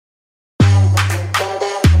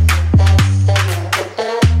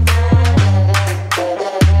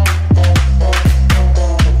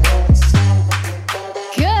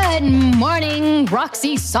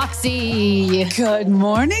Roxy Soxy. Good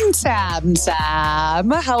morning, Tam.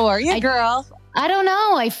 How are you, girl? I don't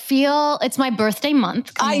know. I feel it's my birthday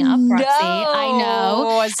month coming up, Roxy. I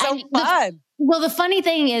know. It's so fun. The funny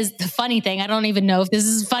thing, I don't even know if this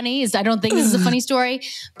is funny. I don't think this is a funny story.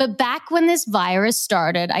 But back when this virus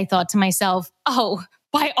started, I thought to myself,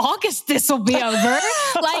 by August, this will be over.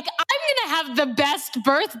 Like, I'm going to have the best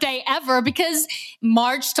birthday ever, because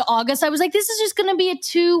March to August, I was like, this is just going to be a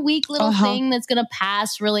 2-week little thing that's going to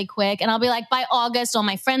pass really quick. And I'll be like, by August, all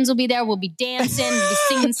my friends will be there. We'll be dancing, we'll be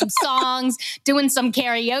singing some songs, doing some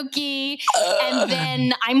karaoke. And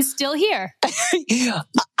then I'm still here.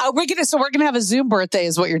 We're gonna have a Zoom birthday,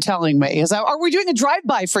 is what you're telling me. Are we doing a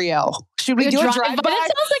drive-by for you? Should we do a drive-by?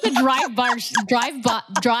 That sounds like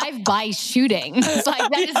a drive-by shooting. It's like,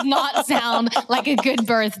 that does not sound like a good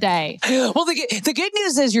birthday. Well, the good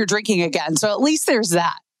news is you're drinking again, so at least there's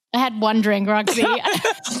that. I had one drink, Roxy.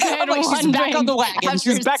 She's back on the wagon.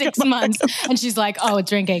 After 6 months, and she's like,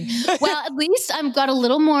 drinking. Well, at least I've got a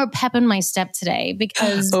little more pep in my step today,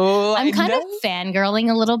 because I'm kind of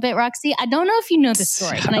fangirling a little bit, Roxy. I don't know if you know the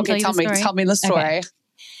story. Can I tell you the story? Tell me the story. Okay.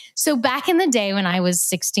 So back in the day when I was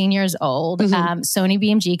 16 years old, Sony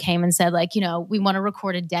BMG came and said, like, we want to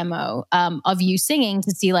record a demo of you singing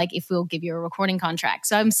to see, like, if we'll give you a recording contract.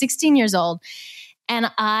 So I'm 16 years old,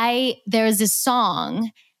 and there was this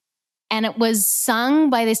song, and it was sung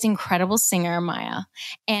by this incredible singer, Maya.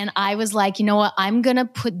 And I was like, you know what? I'm going to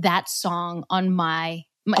put that song on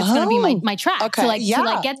it's going to be my track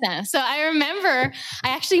to get them. So I remember I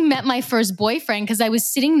actually met my first boyfriend because I was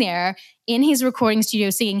sitting there in his recording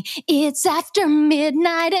studio singing, "It's after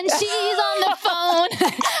midnight and she's on the phone."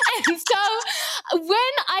 And so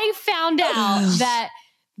when I found out that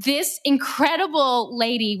this incredible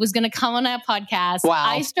lady was going to come on our podcast,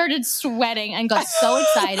 I started sweating and got so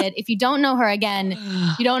excited. If you don't know her, again,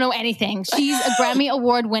 you don't know anything. She's a Grammy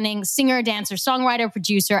Award-winning singer, dancer, songwriter,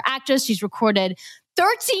 producer, actress. She's recorded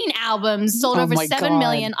 13 albums, sold over 7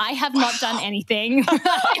 million. I have not done anything. I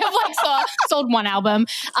have sold one album.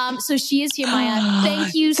 So she is here, Maya.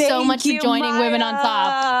 Thank you so much for joining Maya. Women on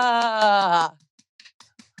Top.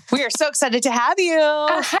 We are so excited to have you.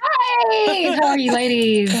 Hi. How are you,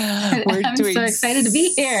 ladies? I'm so excited to be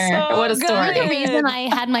here. What a story. You're the reason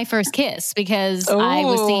I had my first kiss, because I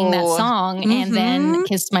was singing that song and then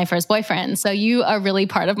kissed my first boyfriend. So you are really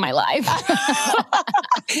part of my life.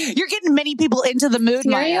 You're getting many people into the mood,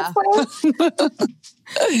 Maya.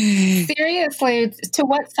 Seriously, to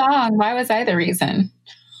what song? Why was I the reason?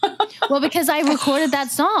 Well, because I recorded that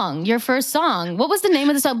song, your first song. What was the name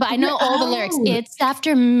of the song? But I know all the lyrics. It's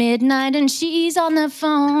after midnight and she's on the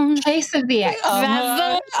phone. Case of the Ex. Case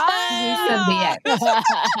of the Ex.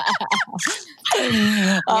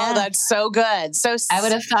 That's so good. So I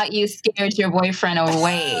would have thought you scared your boyfriend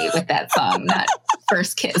away with that song, not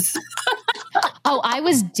First Kiss. I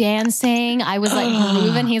was dancing. I was like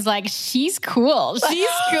grooving. He's like, she's cool. She's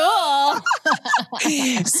cool.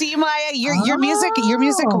 See, Maya, your music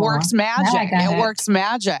works magic. It works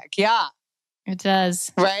magic. Yeah. It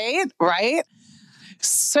does. Right?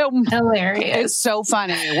 So hilarious. It's so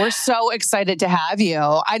funny. We're so excited to have you.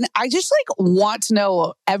 I just want to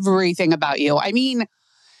know everything about you. I mean,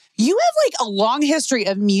 you have a long history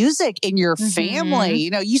of music in your family.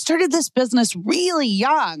 You started this business really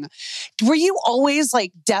young. Were you always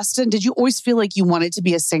destined? Did you always feel like you wanted to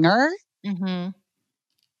be a singer?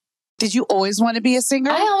 Did you always want to be a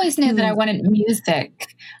singer? I always knew that I wanted music.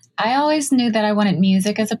 I always knew that I wanted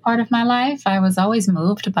music as a part of my life. I was always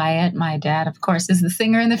moved by it. My dad, of course, is the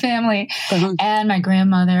singer in the family, and my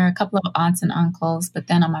grandmother, a couple of aunts and uncles. But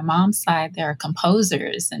then on my mom's side, there are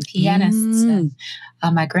composers and pianists. And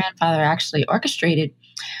my grandfather actually orchestrated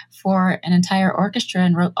for an entire orchestra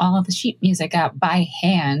and wrote all of the sheet music out by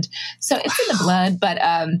hand. So it's in the blood. But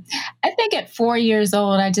I think at 4 years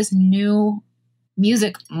old, I just knew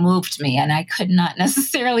music moved me, and I could not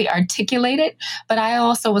necessarily articulate it, but I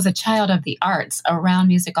also was a child of the arts, around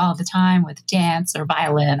music all the time with dance or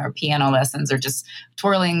violin or piano lessons or just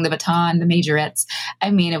twirling the baton, the majorettes.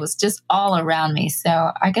 I mean, it was just all around me.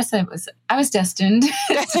 So I guess I was destined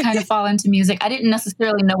to kind of fall into music. I didn't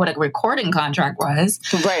necessarily know what a recording contract was.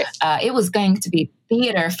 Right. It was going to be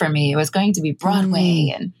theater for me. It was going to be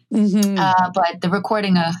Broadway, and but the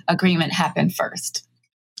recording agreement happened first.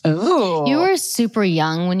 Oh, you were super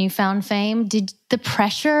young when you found fame. Did the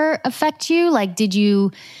pressure affect you? Did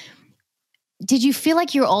you feel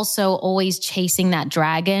like you're also always chasing that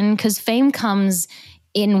dragon? Because fame comes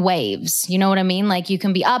in waves. You know what I mean? You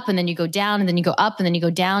can be up and then you go down and then you go up and then you go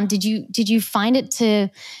down. Did you find it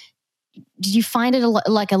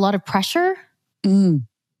a lot of pressure?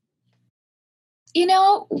 You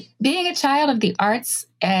know, being a child of the arts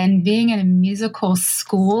and being in a musical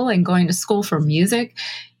school and going to school for music,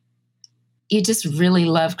 you just really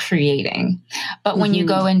love creating. But when you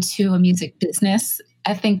go into a music business,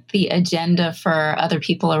 I think the agenda for other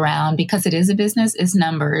people around, because it is a business, is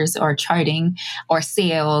numbers or charting or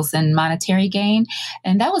sales and monetary gain.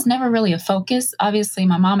 And that was never really a focus. Obviously,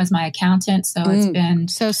 my mom is my accountant, so it's been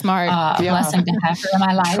so smart. A blessing to have her in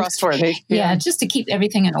my life. Trustworthy. Yeah, just to keep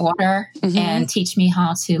everything in order and teach me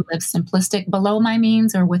how to live simplistic below my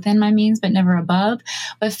means or within my means, but never above.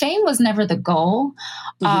 But fame was never the goal.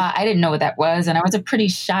 I didn't know what that was. And I was a pretty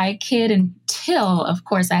shy kid until, of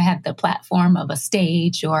course, I had the platform of a stage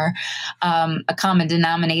or a common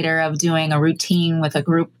denominator of doing a routine with a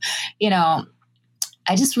group. You know,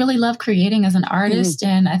 I just really love creating as an artist,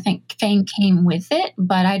 and I think fame came with it,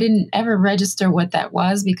 but I didn't ever register what that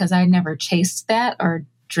was because I never chased that or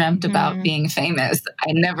dreamt about being famous.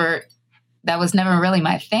 That was never really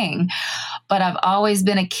my thing. But I've always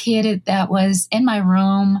been a kid that was in my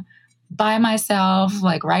room by myself,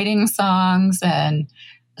 like writing songs and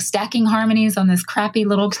stacking harmonies on this crappy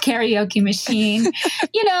little karaoke machine.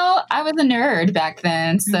 You know, I was a nerd back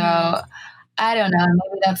then. So I don't know.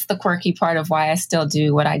 Maybe that's the quirky part of why I still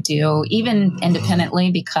do what I do, even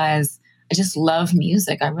independently, because I just love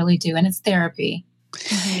music. I really do. And it's therapy.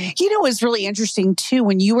 You know, it's really interesting too,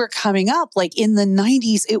 when you were coming up, like in the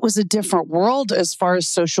 90s, it was a different world as far as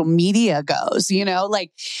social media goes. You know,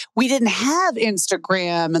 like we didn't have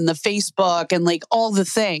Instagram and the Facebook and like all the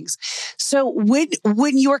things. So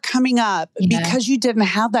when you were coming up, because you didn't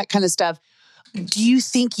have that kind of stuff, do you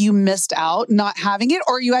think you missed out not having it?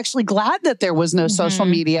 Or are you actually glad that there was no social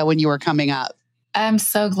media when you were coming up? I'm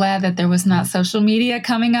so glad that there was not social media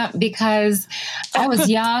coming up, because I was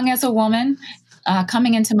young as a woman.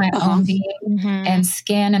 Coming into my own being and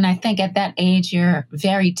skin. And I think at that age, you're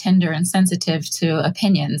very tender and sensitive to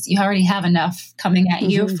opinions. You already have enough coming at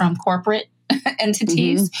you from corporate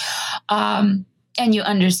entities. And you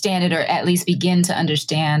understand it, or at least begin to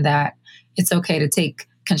understand that it's okay to take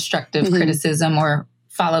constructive criticism or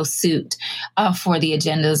follow suit for the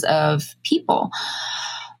agendas of people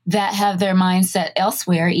that have their mindset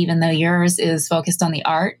elsewhere, even though yours is focused on the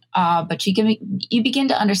art. But you begin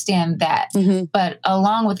to understand that. But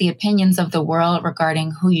along with the opinions of the world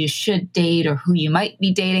regarding who you should date or who you might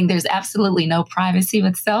be dating, there's absolutely no privacy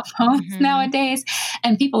with cell phones nowadays.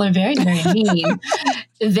 And people are very, very mean,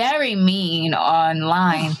 very mean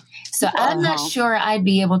online. So I'm not sure I'd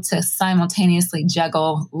be able to simultaneously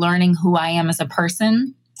juggle learning who I am as a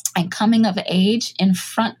person and coming of age in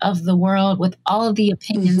front of the world with all of the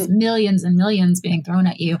opinions, millions and millions being thrown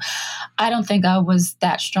at you. I don't think I was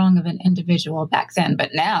that strong of an individual back then, but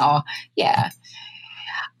now,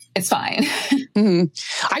 it's fine. I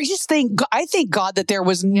thank God that there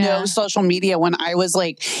was no social media when I was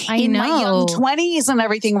like in my young 20s and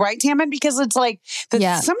everything, right, Tammin? Because it's like some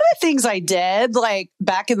of the things I did like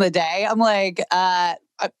back in the day, I'm like,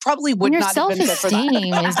 I probably would not have been fit for that. Your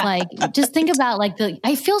self-esteem is like, just think about like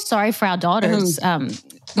I feel sorry for our daughters,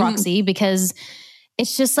 Roxy, because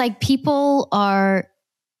it's just like people are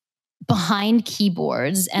behind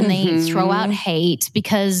keyboards and they throw out hate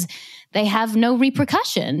because they have no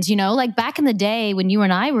repercussions, you know, like back in the day when you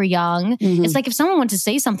and I were young, it's like if someone wanted to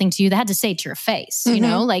say something to you, they had to say it to your face, you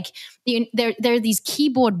know, like there are these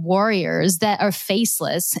keyboard warriors that are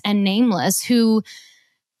faceless and nameless who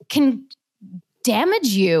can damage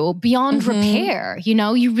you beyond repair. You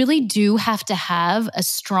know, you really do have to have a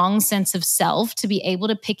strong sense of self to be able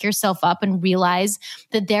to pick yourself up and realize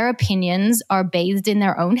that their opinions are bathed in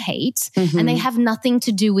their own hate and they have nothing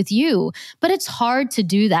to do with you. But it's hard to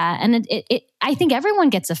do that. And I think everyone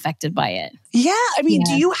gets affected by it. Yeah. I mean,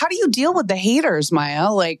 how do you deal with the haters,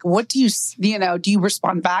 Maya? Like, what do you do you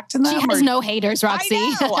respond back to them? She has no haters, Roxy.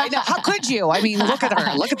 I know. How could you? I mean, look at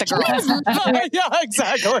her. Look at the girl. Yeah,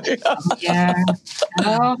 exactly.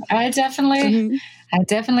 Oh, I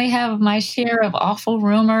definitely have my share of awful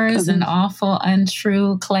rumors and awful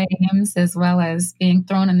untrue claims, as well as being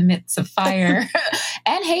thrown in the midst of fire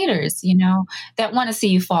and haters, you know, that want to see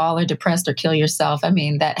you fall or depressed or kill yourself. I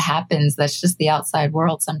mean, that happens. That's just the outside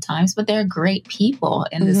world sometimes, but there are great people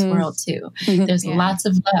in this world too. There's lots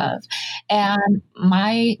of love. And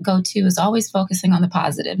my go-to is always focusing on the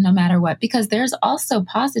positive, no matter what, because there's also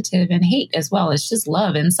positive and hate as well. It's just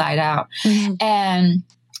love inside out. And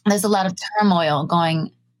there's a lot of turmoil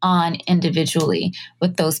going on individually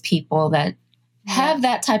with those people that have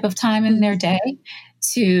that type of time in their day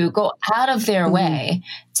to go out of their way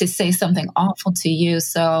to say something awful to you.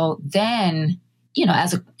 So then, you know,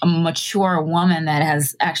 as a mature woman that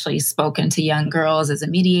has actually spoken to young girls as a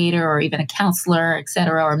mediator or even a counselor, et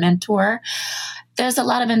cetera, or mentor, there's a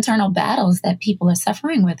lot of internal battles that people are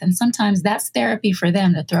suffering with. And sometimes that's therapy for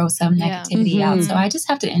them to throw some negativity out. So I just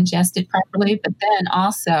have to ingest it properly, but then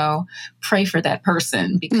also pray for that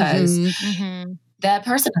person because that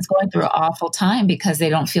person is going through an awful time because they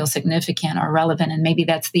don't feel significant or relevant. And maybe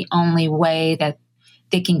that's the only way that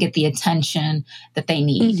they can get the attention that they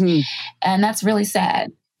need. And that's really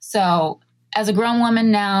sad. So as a grown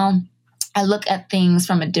woman now, I look at things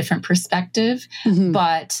from a different perspective,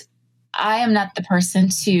 but I am not the person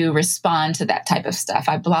to respond to that type of stuff.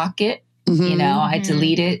 I block it. You know, I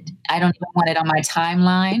delete it. I don't even want it on my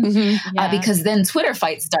timeline because then Twitter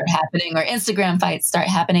fights start happening or Instagram fights start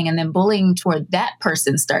happening, and then bullying toward that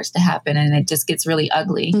person starts to happen, and it just gets really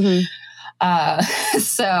ugly.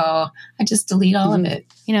 So I just delete all of it.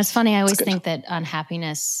 You know, it's funny. I always think that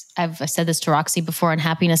unhappiness, I've said this to Roxy before,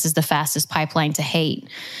 unhappiness is the fastest pipeline to hate.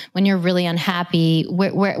 When you're really unhappy,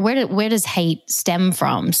 where does hate stem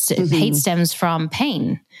from? Hate stems from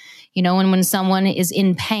pain. You know, and when someone is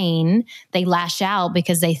in pain, they lash out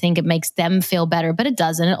because they think it makes them feel better, but it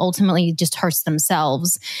doesn't. It ultimately just hurts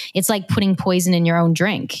themselves. It's like putting poison in your own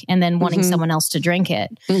drink and then wanting someone else to drink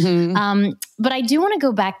it. But I do want to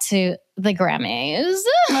go back to the Grammys.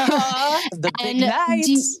 The big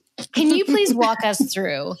nights. Can you please walk us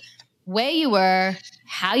through where you were,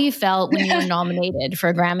 how you felt when you were nominated for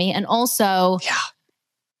a Grammy, and also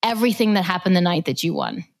everything that happened the night that you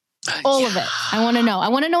won? All of it. I want to know. I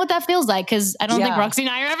want to know what that feels like because I don't think Roxy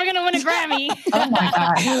and I are ever going to win a Grammy. Oh my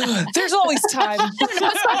God. There's always time. I don't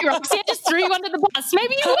know. Sorry, Roxy. I just threw you under the bus.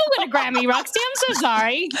 Maybe you will win a Grammy, Roxy. I'm so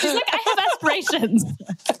sorry. She's like, I have aspirations.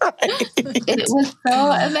 It was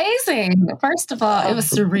so amazing. First of all, it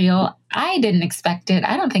was surreal. I didn't expect it.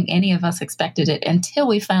 I don't think any of us expected it until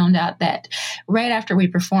we found out that right after we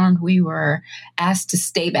performed, we were asked to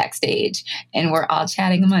stay backstage, and we're all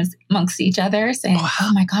chatting amongst each other saying,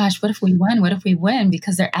 oh my gosh, what if we win? What if we win?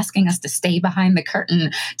 Because they're asking us to stay behind the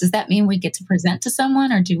curtain. Does that mean we get to present to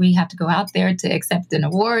someone, or do we have to go out there to accept an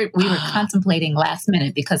award? We were contemplating last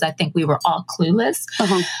minute because I think we were all clueless.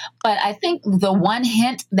 But I think the one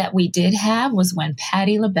hint that we did have was when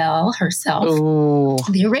Patti LaBelle herself,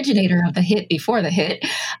 the originator of the hit before the hit,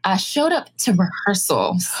 showed up to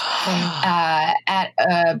rehearsals at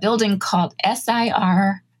a building called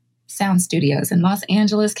SIR Sound Studios in Los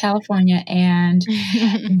Angeles, California. And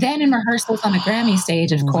then in rehearsals on the Grammy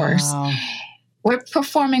stage, of course, we're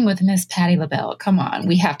performing with Miss Patti LaBelle. Come on,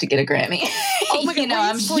 we have to get a Grammy. Oh my God,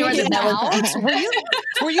 I'm sure that was.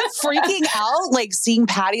 Were you freaking out, like seeing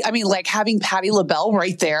Patti? I mean, like having Patti LaBelle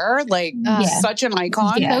right there, like such an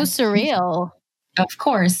icon. So surreal. Of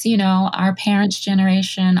course, you know, our parents'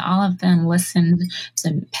 generation, all of them listened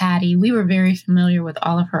to Patti. We were very familiar with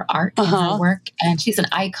all of her art and her work, and she's an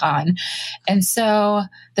icon. And so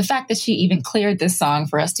the fact that she even cleared this song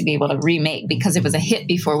for us to be able to remake because it was a hit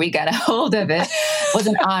before we got a hold of it was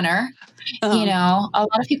an honor. You know, a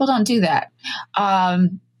lot of people don't do that.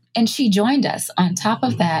 And she joined us on top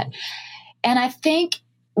of that. And I think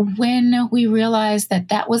when we realized that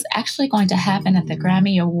that was actually going to happen at the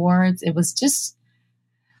Grammy Awards, it was just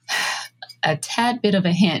a tad bit of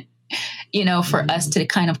a hint, you know, for us to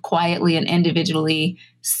kind of quietly and individually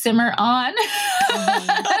simmer on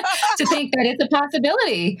to think that it's a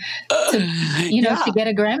possibility to, you know, to get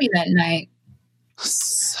a Grammy that night.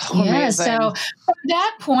 So amazing. So from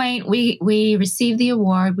that point, we received the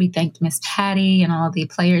award. We thanked Miss Patti and all the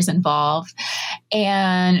players involved.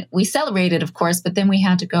 And we celebrated, of course, but then we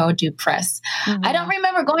had to go do press. I don't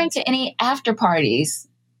remember going to any after parties.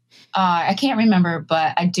 I can't remember,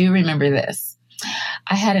 but I do remember this.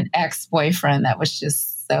 I had an ex-boyfriend that was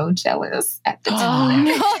just so jealous at the time.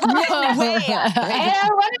 And I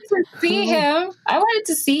wanted to see him. I wanted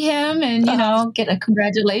to see him and, you know, get a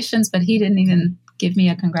congratulations, but he didn't even give me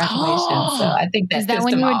a congratulations. So I think that is that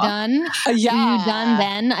when you were done? Yeah. Were you done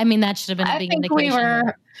then? I mean, that should have been a big indication. We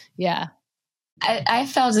were. Yeah. I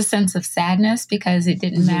felt a sense of sadness because it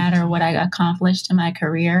didn't matter what I accomplished in my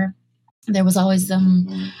career. There was always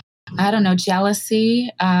some, I don't know, jealousy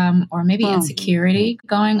or maybe insecurity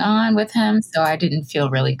going on with him. So I didn't feel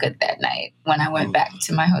really good that night when I went back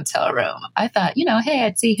to my hotel room. I thought, you know, hey,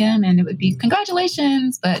 I'd see him and it would be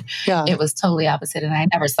congratulations. But it was totally opposite and I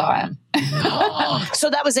never saw him. So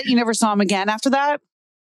that was it? You never saw him again after that?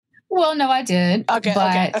 Well, no, I did. But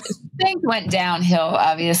things went downhill,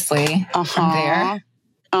 obviously, from there.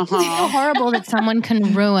 It's so horrible that someone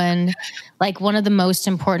can ruin like one of the most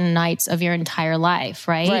important nights of your entire life,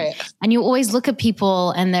 right? And you always look at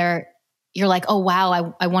people and you're like, oh,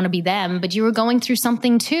 wow, I want to be them. But you were going through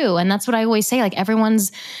something too. And that's what I always say. Like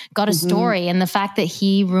everyone's got a story. And the fact that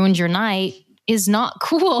he ruined your night is not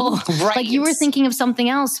cool. Like you were thinking of something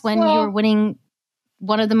else when you were winning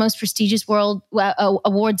one of the most prestigious world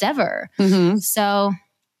awards ever. So,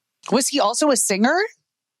 was he also a singer?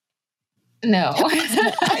 No. What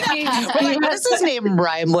does his name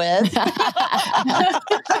rhyme with?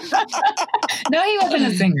 No, he wasn't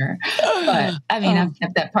a singer. But I mean, I've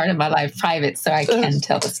kept that part of my life private, so I can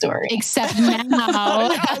tell the story. Except now.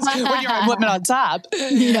 When you're a woman on top.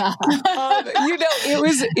 Yeah.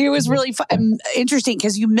 It was really interesting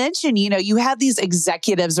because you mentioned, you had these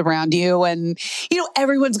executives around you and,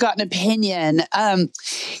 everyone's got an opinion.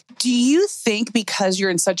 Do you think because you're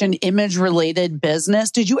in such an image related business,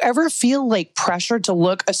 did you ever feel like pressure to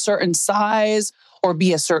look a certain size or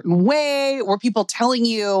be a certain way? Were people telling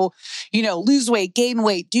you, lose weight, gain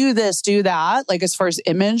weight, do this, do that, like as far as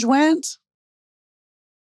image went?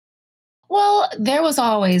 Well, there was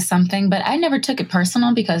always something, but I never took it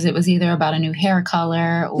personal because it was either about a new hair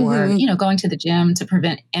color or, going to the gym to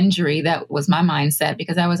prevent injury. That was my mindset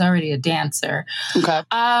because I was already a dancer. Okay.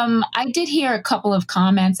 I did hear a couple of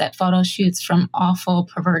comments at photo shoots from awful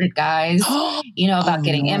perverted guys, about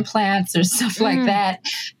getting implants or stuff like that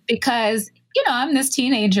because I'm this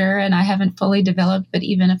teenager and I haven't fully developed, but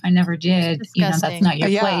even if I never did, that's not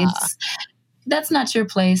your place. That's not your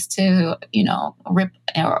place to, rip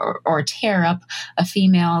or tear up a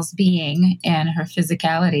female's being and her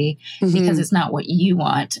physicality because it's not what you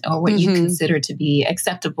want or what you consider to be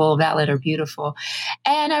acceptable, valid, or beautiful.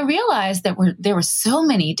 And I realized that there were so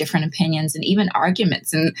many different opinions and even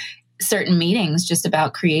arguments in certain meetings just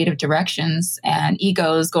about creative directions and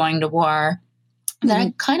egos going to war. That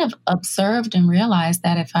I kind of observed and realized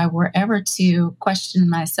that if I were ever to question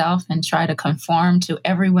myself and try to conform to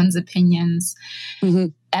everyone's opinions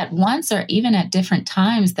at once or even at different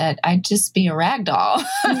times, that I'd just be a rag doll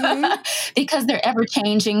because they're ever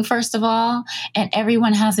changing, first of all, and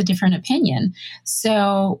everyone has a different opinion.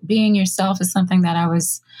 So being yourself is something that I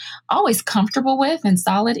was always comfortable with and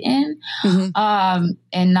solid in and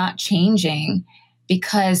not changing.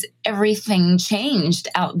 Because everything changed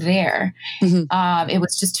out there. It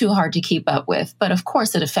was just too hard to keep up with. But of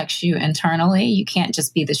course, it affects you internally. You can't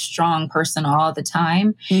just be the strong person all the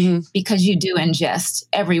time because you do ingest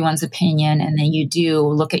everyone's opinion. And then you do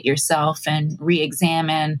look at yourself and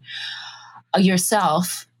re-examine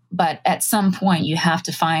yourself. But at some point, you have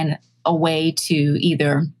to find a way to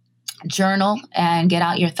either journal and get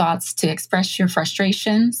out your thoughts to express your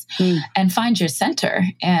frustrations and find your center.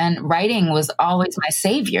 And writing was always my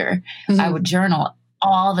savior. I would journal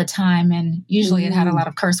all the time. And usually it had a lot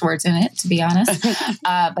of curse words in it, to be honest.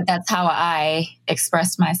 But that's how I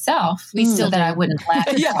expressed myself so that I wouldn't laugh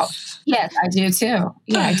it out. Yes, I do too.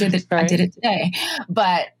 Yeah, I did it. Right. I did it today.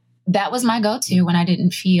 But that was my go-to when I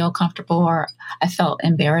didn't feel comfortable or I felt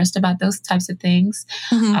embarrassed about those types of things.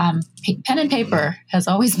 Pen and paper has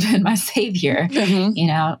always been my savior,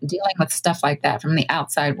 dealing with stuff like that from the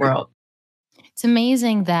outside world. It's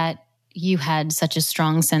amazing that you had such a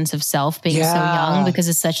strong sense of self being so young because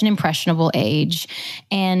it's such an impressionable age.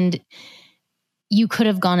 And you could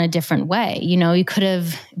have gone a different way. You could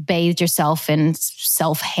have bathed yourself in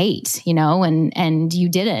self-hate, and you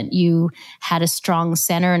didn't. You had a strong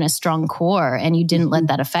center and a strong core, and you didn't let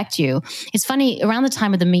that affect you. It's funny, around the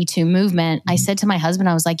time of the Me Too movement, I said to my husband,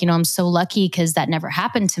 I was like, I'm so lucky because that never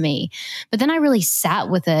happened to me. But then I really sat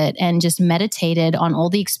with it and just meditated on all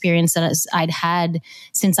the experience that I'd had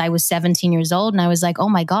since I was 17 years old. And I was like, oh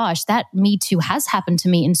my gosh, that Me Too has happened to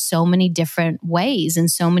me in so many different ways, in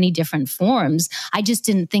so many different forms. I just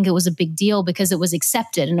didn't think it was a big deal because it was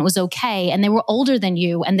accepted and it was okay. And they were older than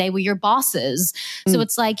you and they were your bosses. So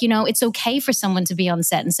it's like, it's okay for someone to be on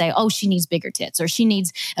set and say, oh, she needs bigger tits or she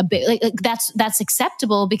needs a big, like that's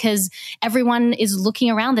acceptable because everyone is looking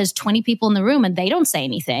around. There's 20 people in the room and they don't say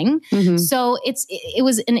anything. So it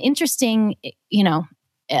was an interesting,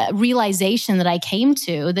 realization that I came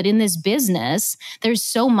to that in this business, there's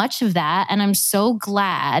so much of that. And I'm so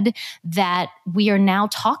glad that we are now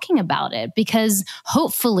talking about it because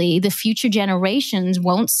hopefully the future generations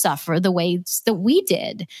won't suffer the ways that we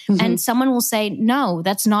did. And someone will say, no,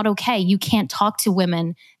 that's not okay. You can't talk to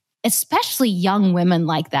women, especially young women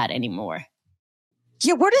like that anymore.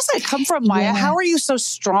 Yeah, where does that come from, Maya? How are you so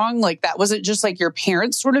strong like that? Was it just like your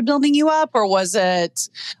parents sort of building you up or was it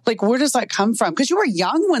like, where does that come from? Because you were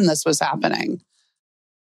young when this was happening.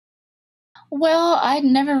 Well, I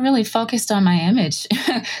never really focused on my image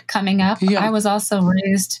coming up. I was also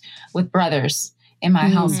raised with brothers in my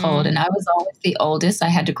household and I was always the oldest. I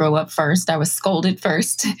had to grow up first. I was scolded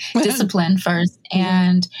first, disciplined first.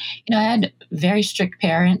 And, I had very strict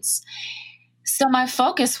parents. So my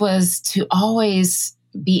focus was to always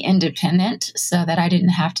be independent so that I didn't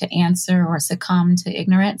have to answer or succumb to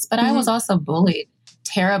ignorance. But I was also bullied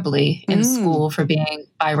terribly in school for being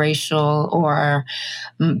biracial, or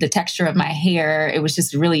the texture of my hair. It was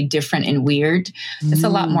just really different and weird. It's a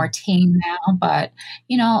lot more tame now, but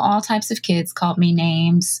all types of kids called me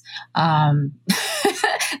names.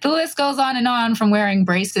 The list goes on and on, from wearing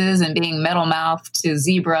braces and being metal mouthed to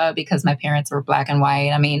zebra because my parents were black and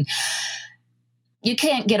white. I mean, you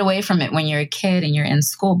can't get away from it when you're a kid and you're in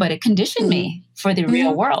school, but it conditioned me for the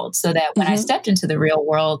real world, so that when I stepped into the real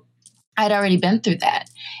world, I'd already been through that.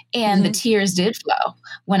 And the tears did flow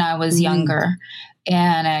when I was younger.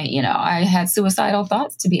 And I had suicidal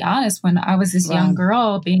thoughts, to be honest, when I was this young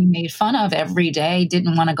girl being made fun of every day,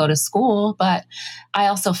 didn't want to go to school. But I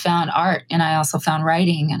also found art, and I also found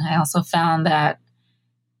writing, and I also found that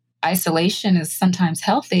isolation is sometimes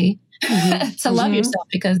healthy. To love yourself,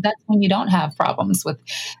 because that's when you don't have problems with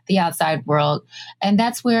the outside world. And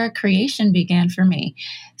that's where creation began for me.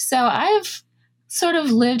 So I've sort of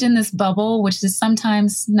lived in this bubble, which is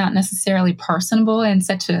sometimes not necessarily personable and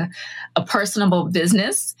such a personable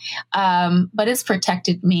business, but it's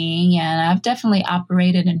protected me. And I've definitely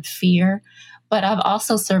operated in fear, but I've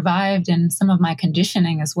also survived in some of my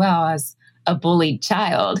conditioning as well as a bullied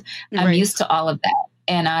child. I'm used to all of that.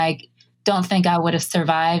 And I don't think I would have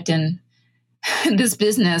survived in this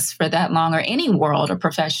business for that long, or any world or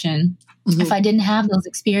profession, if I didn't have those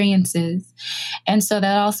experiences. And so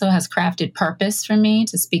that also has crafted purpose for me,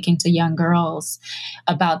 to speaking to young girls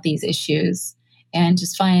about these issues and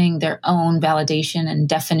just finding their own validation and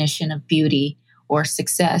definition of beauty or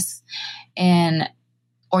success,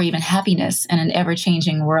 or even happiness in an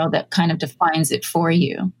ever-changing world that kind of defines it for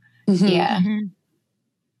you.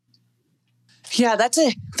 Yeah,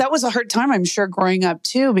 that was a hard time, I'm sure, growing up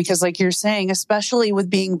too, because like you're saying, especially with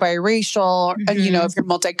being biracial, if you're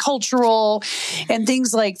multicultural and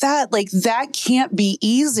things like that can't be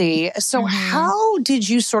easy. So how did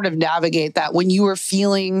you sort of navigate that when you were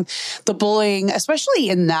feeling the especially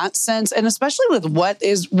in that sense, and especially with what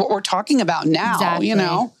we're talking about now,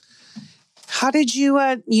 How did you,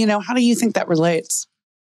 how do you think that relates?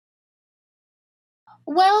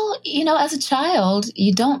 Well, as a child,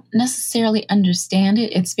 you don't necessarily understand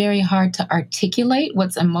it. It's very hard to articulate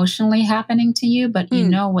what's emotionally happening to you, but you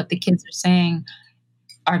know what the kids are saying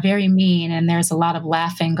are very mean, and there's a lot of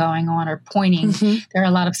laughing going on or pointing. There are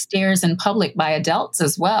a lot of stares in public by adults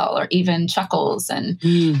as well, or even chuckles and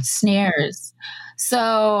snares.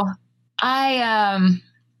 So I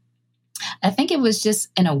think it was just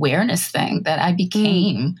an awareness thing that I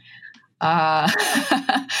became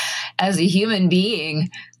as a human being,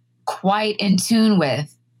 quite in tune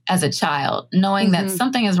with as a child, knowing that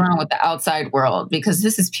something is wrong with the outside world, because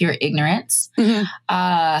this is pure ignorance.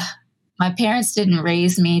 My parents didn't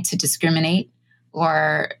raise me to discriminate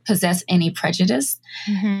or possess any prejudice.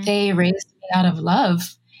 They raised me out of love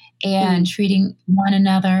and treating one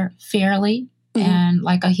another fairly and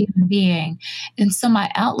like a human being. And so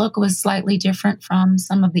my outlook was slightly different from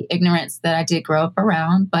some of the ignorance that I did grow up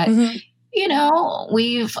around. But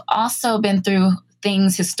we've also been through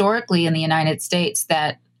things historically in the United States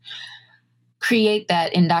that create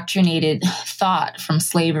that indoctrinated thought from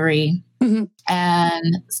slavery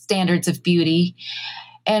and standards of beauty.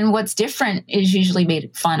 And what's different is usually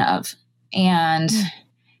made fun of. And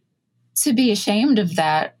to be ashamed of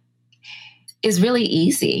that is really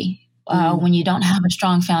easy when you don't have a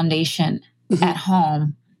strong foundation at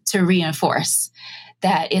home to reinforce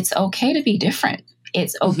that it's okay to be different.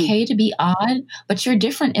 It's okay to be odd, but your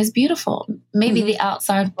different is beautiful. Maybe the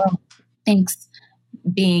outside world thinks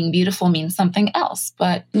being beautiful means something else,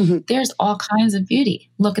 but there's all kinds of beauty.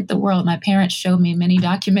 Look at the world. My parents showed me many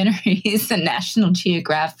documentaries and National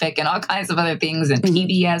Geographic and all kinds of other things and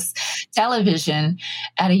PBS television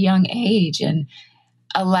at a young age, and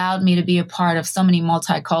allowed me to be a part of so many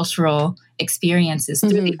multicultural experiences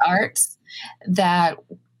through the arts that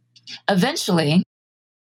eventually,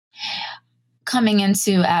 coming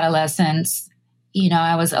into adolescence,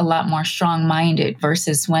 I was a lot more strong-minded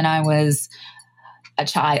versus when I was a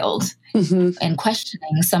child and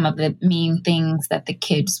questioning some of the mean things that the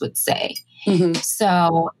kids would say.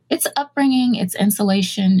 So it's upbringing, it's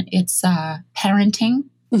insulation, it's parenting.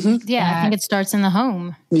 Yeah, I think it starts in the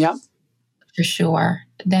home. Yeah. For sure,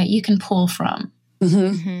 that you can pull from.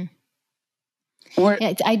 Yeah,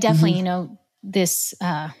 I definitely, this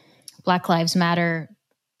Black Lives Matter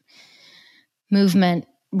movement,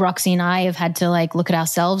 Roxy and I have had to look at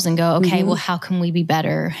ourselves and go, okay, well, how can we be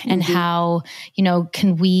better? And how,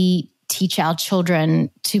 can we teach our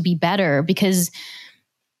children to be better? Because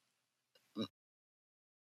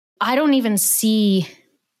I don't even see,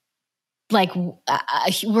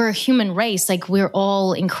 we're a human race. We're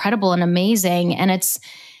all incredible and amazing. And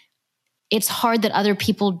it's hard that other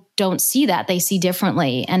people don't see that. They see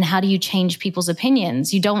differently. And how do you change people's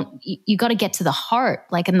opinions? You got to get to the heart.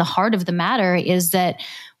 Like, in the heart of the matter is that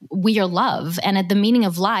we are love. And at the meaning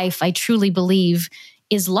of life, I truly believe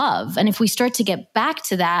is love. And if we start to get back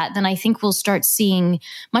to that, then I think we'll start seeing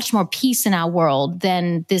much more peace in our world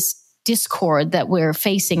than this discord that we're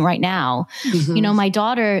facing right now. Mm-hmm. You know, my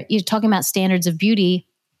daughter, you're talking about standards of beauty.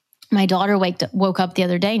 My daughter woke up the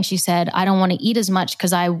other day and she said, I don't want to eat as much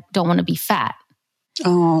because I don't want to be fat.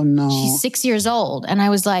 Oh, no. She's 6 years old. And I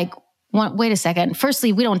was like, wait a second.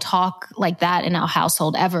 Firstly, we don't talk like that in our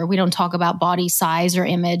household ever. We don't talk about body size or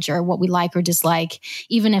image or what we like or dislike.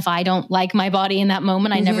 Even if I don't like my body in that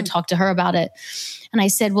moment, I never talk to her about it. And I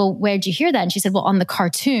said, well, where'd you hear that? And she said, well, on the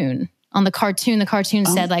cartoon. The cartoon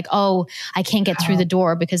said like, oh, I can't get through the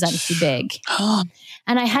door because I'm too big.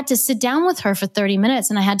 And I had to sit down with her for 30 minutes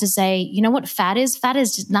and I had to say, you know what fat is? Fat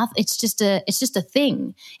is just not, it's just a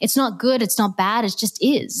thing. It's not good. It's not bad. It just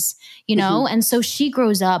is, you know? And so she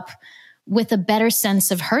grows up with a better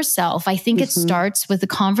sense of herself. I think it starts with the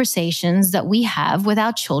conversations that we have with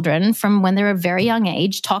our children from when they're a very young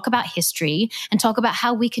age, talk about history and talk about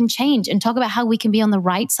how we can change and talk about how we can be on the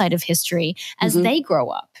right side of history as they grow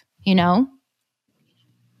up, you know?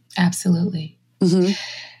 Absolutely.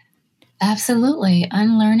 Absolutely.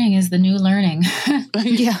 Unlearning is the new learning.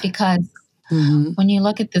 Yeah. Because when you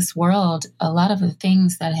look at this world, a lot of the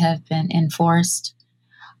things that have been enforced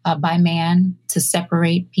by man to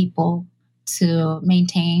separate people, to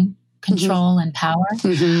maintain control and power,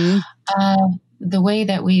 the way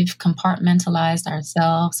that we've compartmentalized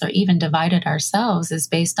ourselves or even divided ourselves is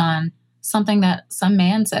based on something that some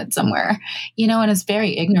man said somewhere, you know, and it's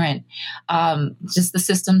very ignorant. Just the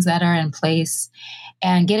systems that are in place.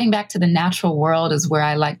 And getting back to the natural world is where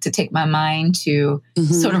I like to take my mind to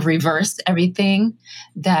sort of reverse everything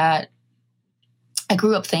that I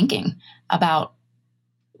grew up thinking about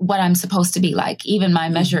what I'm supposed to be like, even my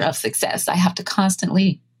measure of success. I have to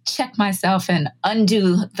constantly check myself and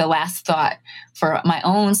undo the last thought for my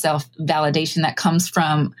own self-validation that comes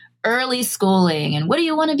from early schooling. And what do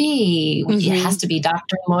you want to be? It has to be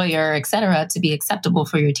doctor, lawyer, et cetera, to be acceptable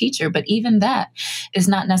for your teacher. But even that is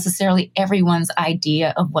not necessarily everyone's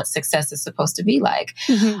idea of what success is supposed to be like.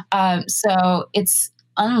 So it's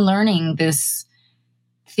unlearning this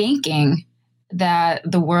thinking that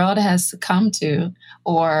the world has succumbed to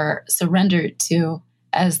or surrendered to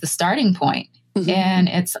as the starting point. And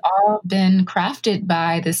it's all been crafted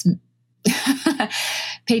by this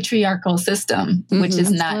patriarchal system, which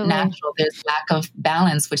is not natural. There's lack of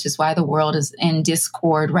balance, which is why the world is in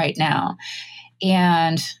discord right now.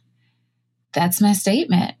 And that's my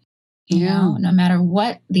statement. You know, no matter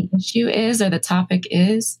what the issue is or the topic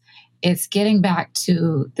is, it's getting back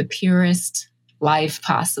to the purest life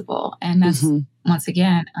possible. And that's, once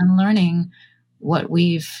again, unlearning what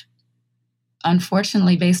we've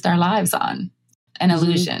unfortunately based our lives on, an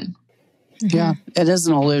illusion. Yeah, it is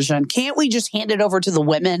an illusion. Can't we just hand it over to the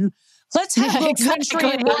women? Let's have a country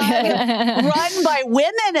run by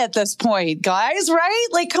women at this point, guys, right?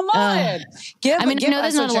 Like, come on. I know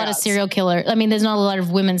there's not a lot of serial killers. I mean, there's not a lot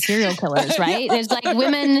of women serial killers, right? There's like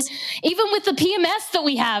women, even with the PMS that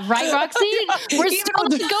we have, right, Roxy? We're still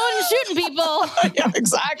going and shooting people. Yeah,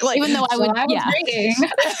 exactly. Even though I was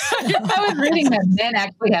reading that men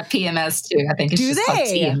actually have PMS too. I think it's just called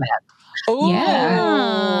TMS. Oh,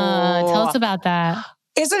 yeah. Tell us about that.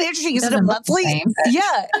 Is it interesting? Is it a monthly?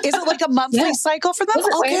 Yeah. Is it like a monthly cycle for them?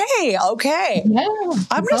 Okay. Yeah.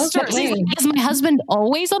 I'm going to start. Is my husband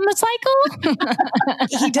always on the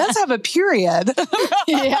cycle? He does have a period.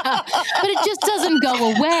 Yeah. But it just doesn't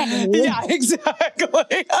go away. Yeah,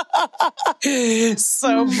 exactly.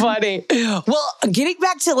 So funny. Well, getting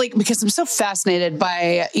back to because I'm so fascinated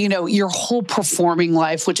by, your whole performing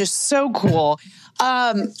life, which is so cool.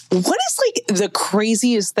 What is the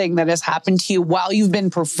craziest thing that has happened to you while you've been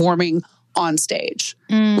performing on stage?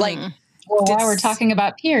 While we're talking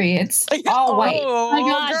about periods, all white. Oh my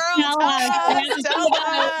gosh, tell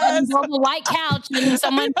us. On the white couch and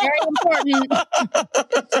someone very important.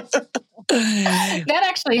 That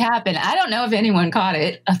actually happened. I don't know if anyone caught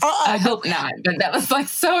it. I hope not, but that was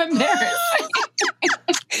so embarrassing.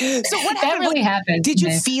 So what happened? That really happened. Did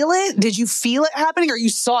you feel it? Did you feel it happening or you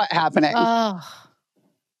saw it happening?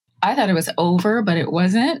 I thought it was over, but it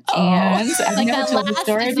wasn't. And I never told the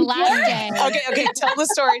story before. Okay. Tell the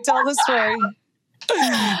story.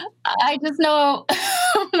 I just know,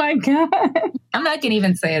 oh my God. I'm not going to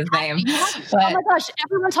even say his name. But, oh my gosh,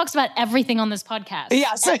 everyone talks about everything on this podcast.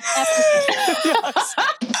 Yes.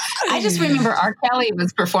 I just remember R. Kelly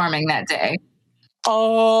was performing that day.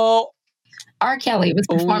 Oh. R. Kelly was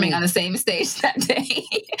performing on the same stage that day.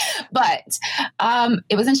 But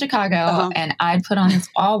it was in Chicago, and I'd put on this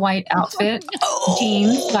all-white outfit,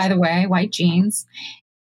 jeans, by the way, white jeans.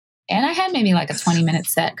 And I had maybe like a 20-minute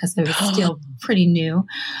set because it was still pretty new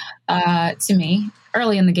to me,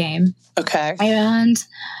 early in the game. Okay. And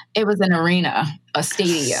it was an arena, a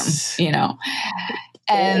stadium, you know.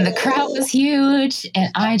 And the crowd was huge.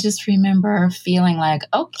 And I just remember feeling like,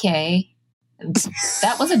 okay,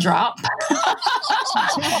 that was a drop.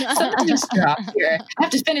 Something just dropped here. I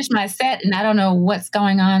have to finish my set and I don't know what's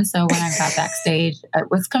going on. So when I got backstage,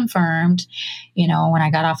 it was confirmed, you know, when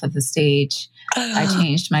I got off of the stage, I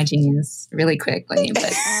changed my jeans really quickly.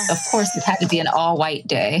 But of course, it had to be an all white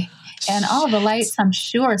day. And all the lights, I'm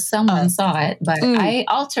sure someone saw it, but I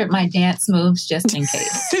altered my dance moves just in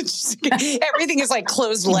case. Everything is like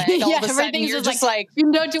closed leg. All of a sudden, you're just like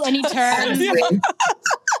you don't do any turns.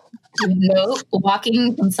 No,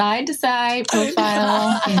 walking from side to side,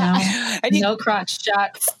 profile, you know, no crotch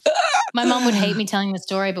shots. My mom would hate me telling the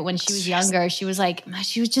story, but when she was younger, she was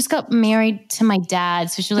just got married to my dad.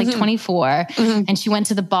 So she was like 24 and she went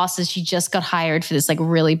to the bosses. She just got hired for this like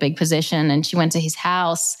really big position. And she went to his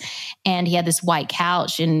house and he had this white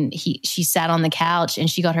couch and she sat on the couch and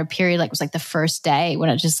she got her period. Like it was like the first day when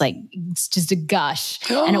it's just a gush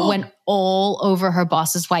and it went all over her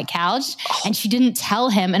boss's white couch and she didn't tell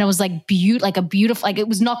him. And it was like beautiful, like it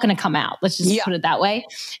was not going to come out. Let's just put it that way.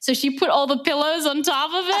 So she put all the pillows on top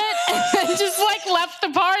of it and just like left the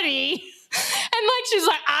party. And like, she's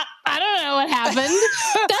like, I don't know what happened.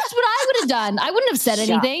 That's what I would have done. I wouldn't have said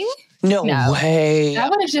anything. No way. I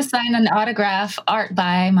would have just signed an autograph, art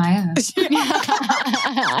by Maya.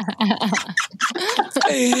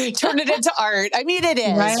 Turn it into art. I mean, it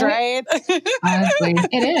is, right? Honestly,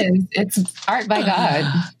 it is. It's art by God.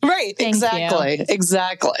 Right. Thank exactly. you.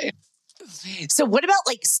 Exactly. So what about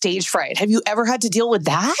like stage fright? Have you ever had to deal with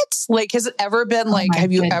that? Like, has it ever been like,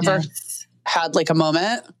 have you ever had like a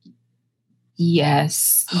moment?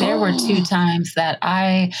 Yes. There were 2 times that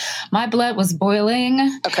my blood was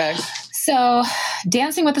boiling. Okay. So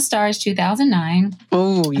Dancing with the Stars 2009.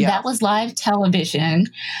 Oh, yeah. That was live television.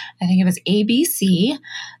 I think it was ABC.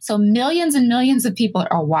 So millions and millions of people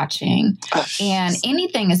are watching. And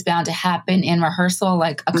anything is bound to happen in rehearsal.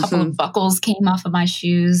 Like a couple of buckles came off of my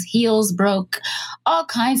shoes, heels broke, all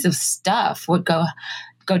kinds of stuff would go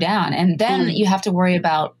down. And then you have to worry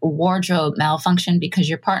about wardrobe malfunction because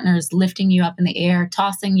your partner is lifting you up in the air,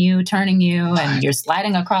 tossing you, turning you, and you're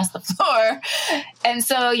sliding across the floor. And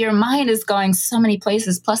so your mind is going so many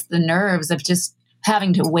places, plus the nerves of just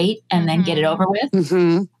having to wait and then get it over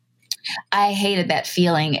with. I hated that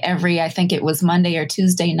feeling I think it was Monday or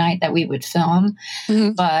Tuesday night that we would film,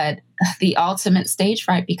 but the ultimate stage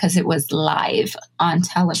fright because it was live on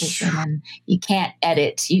television and you can't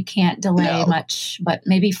edit, you can't delay much, but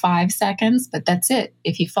maybe 5 seconds, but that's it.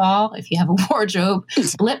 If you fall, if you have a wardrobe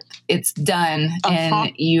blip, it's done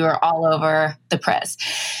and you're all over the press.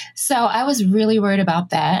 So I was really worried about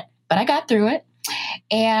that, but I got through it.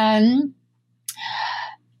 And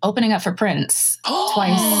opening up for Prince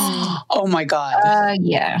twice. Oh my God.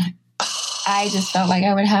 Yeah. I just felt like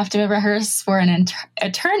I would have to rehearse for an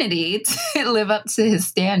eternity to live up to his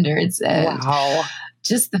standards. And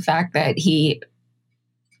just the fact that he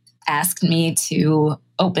asked me to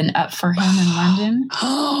open up for him in London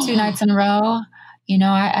 2 nights in a row. You know,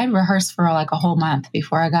 I rehearsed for like a whole month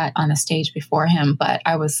before I got on the stage before him, but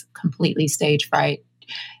I was completely stage fright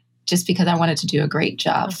just because I wanted to do a great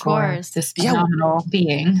job for this phenomenal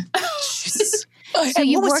being. So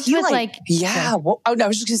you worked with like I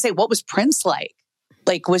was just going to say, what was Prince like?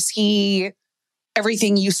 Like, was he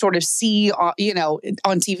everything you sort of see, on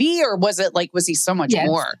TV, or was it like, was he so much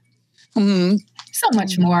more? So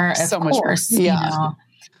much more, of course. You know?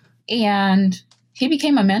 And he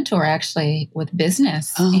became a mentor actually with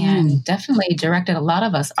business and definitely directed a lot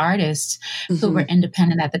of us artists who were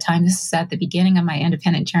independent at the time. This is at the beginning of my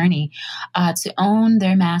independent journey, to own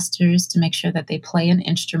their masters, to make sure that they play an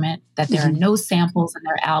instrument, that there are no samples in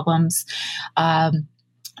their albums,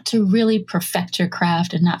 to really perfect your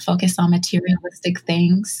craft and not focus on materialistic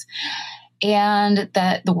things. And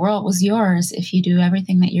that the world was yours if you do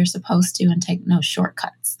everything that you're supposed to and take no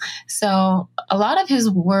shortcuts. So a lot of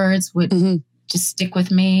his words would just stick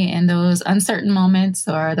with me in those uncertain moments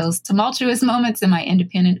or those tumultuous moments in my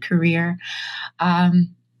independent career.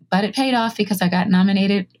 But it paid off because I got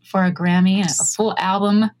nominated for a Grammy, a full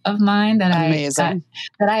album of mine that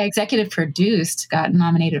I executive produced, got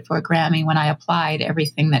nominated for a Grammy when I applied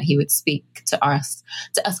everything that he would speak to us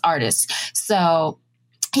artists. So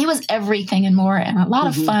he was everything and more, and a lot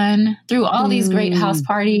of fun through all these great house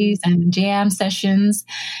parties and jam sessions.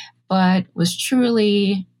 but was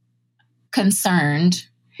truly concerned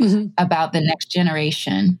about the next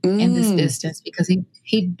generation in this business, because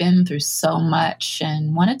he'd been through so much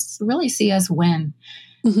and wanted to really see us win.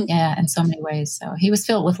 Yeah, in so many ways. So he was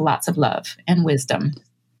filled with lots of love and wisdom.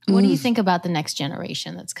 What do you think about the next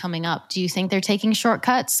generation that's coming up? Do you think they're taking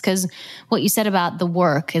shortcuts? Because what you said about the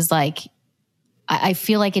work is like, I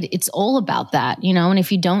feel like it's all about that, you know? And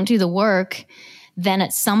if you don't do the work, then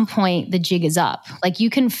at some point the jig is up. Like you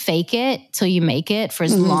can fake it till you make it for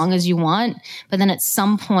as long as you want. But then at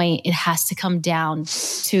some point it has to come down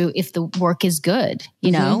to if the work is good,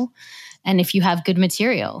 you know, and if you have good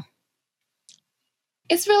material.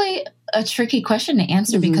 It's really a tricky question to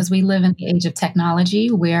answer because we live in the age of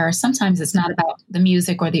technology where sometimes it's not about the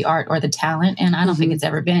music or the art or the talent. And I don't think it's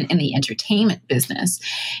ever been in the entertainment business.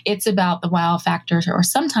 It's about the wow factor or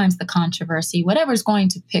sometimes the controversy, whatever's going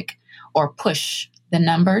to pick or push the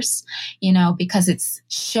numbers, you know, because it's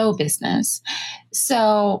show business.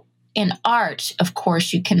 So in art, of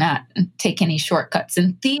course, you cannot take any shortcuts.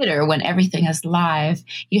 In theater, when everything is live,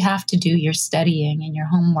 you have to do your studying and your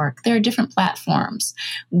homework. There are different platforms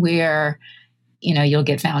where, you know, you'll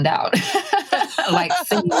get found out, like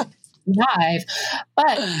singing live.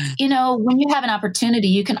 But, you know, when you have an opportunity,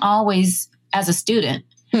 you can always, as a student,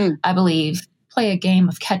 I believe, play a game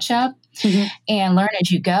of catch up. And learn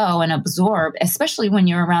as you go and absorb, especially when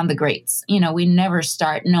you're around the greats. You know, we never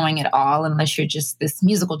start knowing it all unless you're just this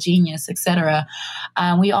musical genius, etc.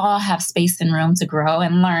 We all have space and room to grow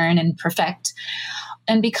and learn and perfect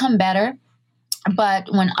and become better. But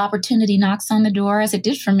when opportunity knocks on the door, as it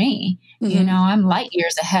did for me, you know, I'm light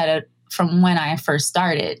years ahead from when I first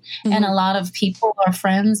started. And a lot of people or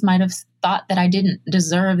friends might have thought that I didn't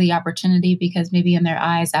deserve the opportunity because maybe in their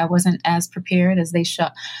eyes I wasn't as prepared as they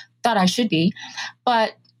thought I should be.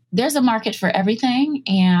 But there's a market for everything,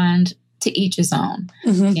 and to each his own.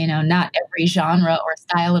 You know, not every genre or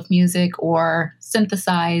style of music or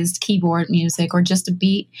synthesized keyboard music or just a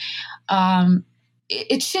beat.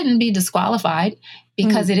 It shouldn't be disqualified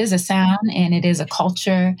because it is a sound and it is a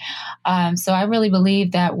culture. So I really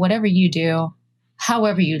believe that whatever you do,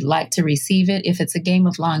 however you'd like to receive it, if it's a game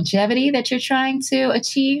of longevity that you're trying to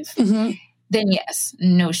achieve, then yes,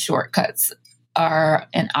 no shortcuts are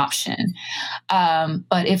an option.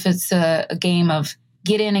 But if it's a game of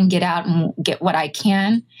get in and get out and get what I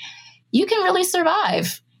can, you can really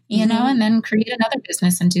survive, you know, and then create another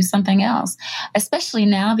business and do something else, especially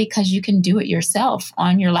now because you can do it yourself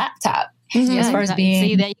on your laptop as far as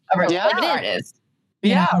being a recording artist.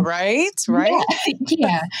 Yeah, right.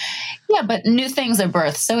 Yeah. But new things are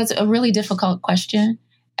birthed. So it's a really difficult question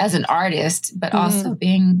as an artist, but also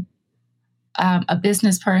being a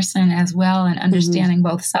business person as well and understanding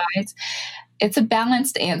both sides. It's a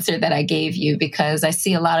balanced answer that I gave you because I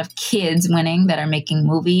see a lot of kids winning that are making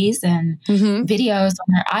movies and videos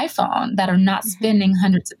on their iPhone that are not spending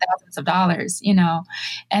hundreds of thousands of dollars, you know,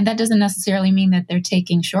 and that doesn't necessarily mean that they're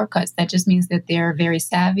taking shortcuts. That just means that they're very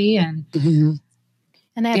savvy and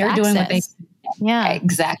they're doing what they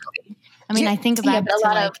exactly. I mean, I think about a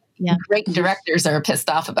lot of great directors are pissed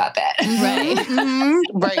off about that. Right.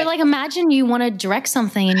 But like, imagine you want to direct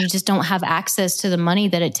something and you just don't have access to the money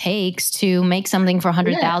that it takes to make something for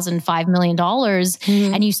 $100,000, $5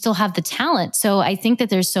 million, and you still have the talent. So I think that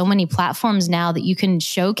there's so many platforms now that you can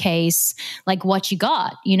showcase like what you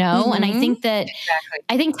got, you know? And I think that,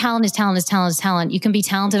 I think talent is talent. You can be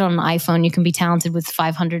talented on an iPhone. You can be talented with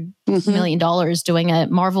 $500 million doing a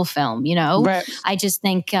Marvel film, you know? I just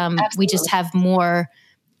think we just have more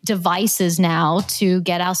devices now to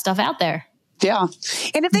get our stuff out there. Yeah.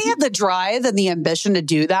 And if they have the drive and the ambition to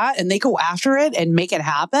do that and they go after it and make it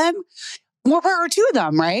happen, more power to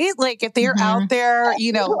them, right? Like if they're out there,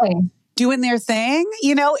 you know, doing their thing,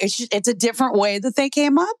 you know, it's a different way that they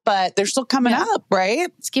came up, but they're still coming up, right?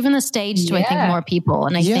 It's given the stage to, I think, more people.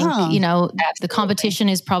 And I think, you know, the competition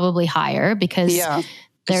is probably higher because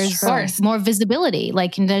there's more visibility.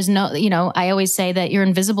 Like there's no, you know, I always say that you're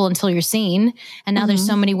invisible until you're seen. And now there's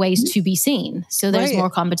so many ways to be seen. So there's more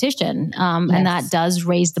competition. And that does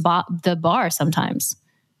raise the bar sometimes.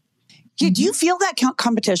 Yeah, do you feel that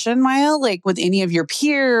competition, Maya, like with any of your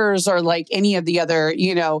peers or like any of the other,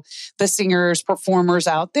 you know, the singers, performers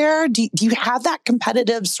out there? Do you have that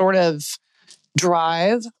competitive sort of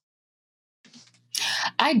drive?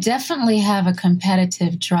 I definitely have a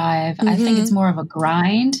competitive drive. I think it's more of a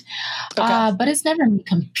grind, but it's never me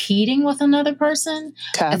competing with another person.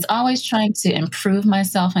 It's always trying to improve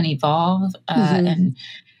myself and evolve and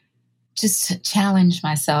just challenge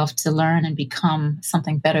myself to learn and become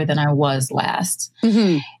something better than I was last.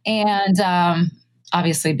 And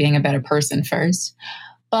obviously being a better person first,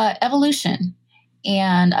 but evolution.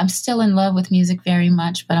 And I'm still in love with music very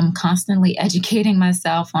much, but I'm constantly educating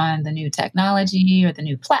myself on the new technology or the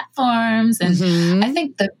new platforms. And I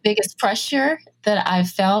think the biggest pressure that I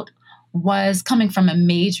felt was coming from a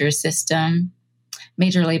major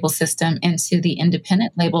label system into the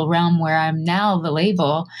independent label realm, where I'm now the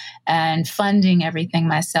label and funding everything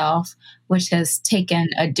myself, which has taken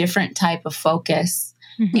a different type of focus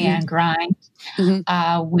and grind,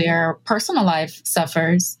 where personal life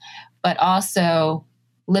suffers, but also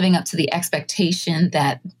living up to the expectation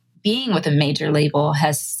that being with a major label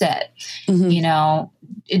has set. You know,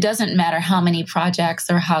 it doesn't matter how many projects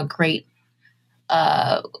or how great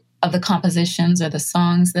of the compositions or the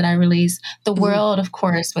songs that I release. The world, of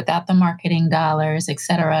course, without the marketing dollars, et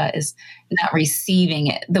cetera, is not receiving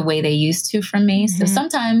it the way they used to from me. So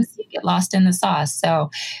sometimes you get lost in the sauce.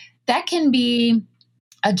 So that can be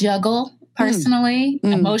a juggle. Personally,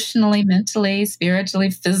 emotionally, mentally, spiritually,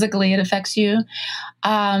 physically, it affects you.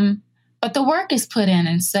 But the work is put in.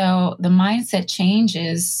 And so the mindset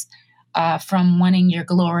changes from wanting your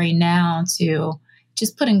glory now to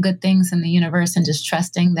just putting good things in the universe and just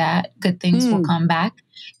trusting that good things will come back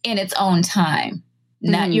in its own time.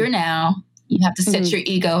 Not your now. You have to set your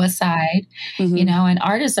ego aside, you know, and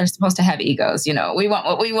artists are supposed to have egos. You know, we want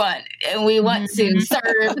what we want and we want to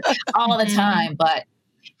serve all the time. But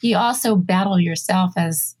you also battle yourself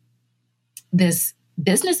as this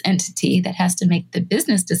business entity that has to make the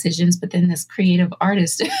business decisions, but then this creative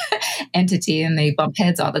artist entity, and they bump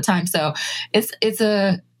heads all the time. So it's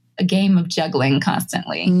a game of juggling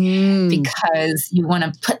constantly because you want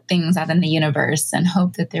to put things out in the universe and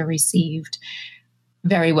hope that they're received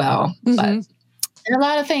very well. But there are a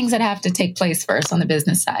lot of things that have to take place first on the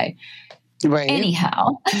business side. Right.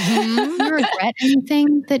 Anyhow. Do you regret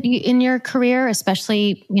anything that you in your career,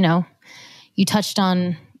 especially, you know, you touched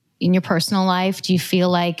on in your personal life? Do you feel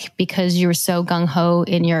like because you were so gung-ho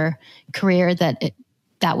in your career that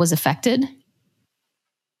that was affected?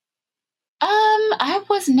 I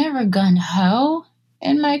was never gung-ho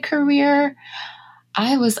in my career.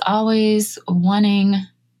 I was always wanting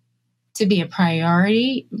to be a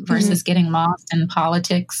priority versus getting lost in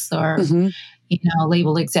politics or you know,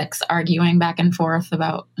 label execs arguing back and forth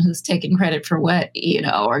about who's taking credit for what, you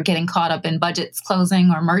know, or getting caught up in budgets closing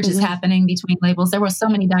or merges happening between labels. There were so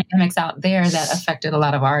many dynamics out there that affected a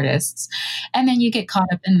lot of artists. And then you get caught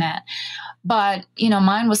up in that. But, you know,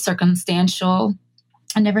 mine was circumstantial.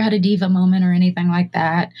 I never had a diva moment or anything like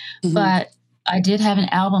that. But I did have an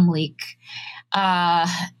album leak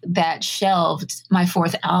that shelved my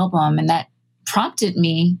fourth album, and that prompted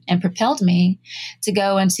me and propelled me to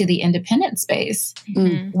go into the independent space,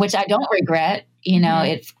 which I don't regret. You know,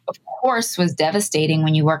 it of course was devastating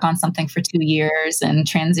when you work on something for 2 years and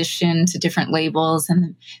transition to different labels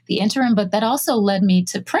and the interim, but that also led me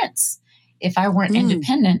to Prince. If I weren't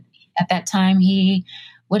independent at that time, he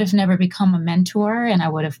would have never become a mentor, and I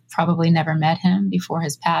would have probably never met him before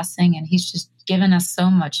his passing. And he's just given us so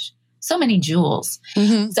many jewels.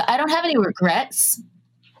 So I don't have any regrets.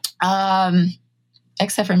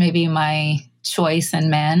 Except for maybe my choice in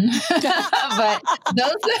men. But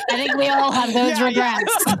those, I think we all have those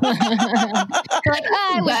regrets. Like,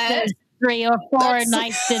 I wish those 3 or 4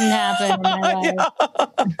 nights didn't happen in my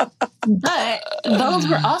life. But those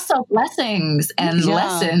were also blessings and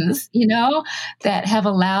lessons, you know, that have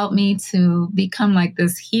allowed me to become like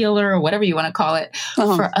this healer or whatever you want to call it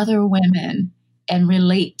for other women and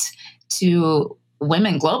relate to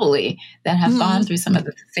women globally that have gone through some of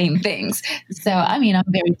the same things. So, I mean, I'm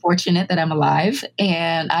very fortunate that I'm alive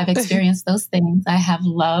and I've experienced those things. I have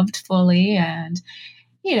loved fully. And,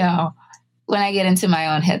 you know, when I get into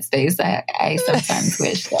my own headspace, I sometimes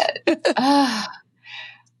wish that,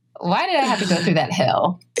 why did I have to go through that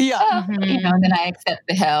hell? You know, then I accept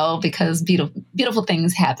the hell because beautiful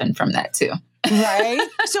things happen from that too. Right.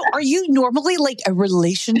 So are you normally like a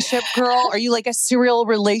relationship girl? Are you like a serial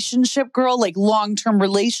relationship girl, like long-term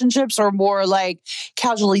relationships, or more like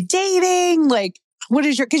casually dating? Like, what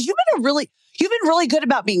is because you've been really good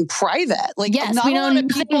about being private. Like, yes, not we a lot of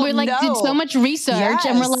people we like did so much research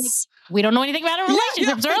and we're like, we don't know anything about our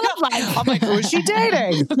relationships or our love life. I'm like, who is she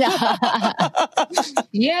dating?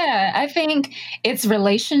 Yeah, I think it's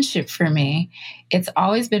relationship for me. It's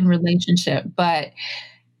always been relationship, but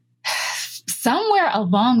somewhere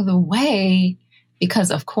along the way,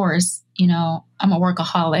 because of course, you know, I'm a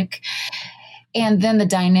workaholic. And then the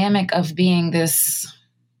dynamic of being this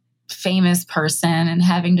famous person and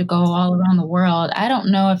having to go all around the world. I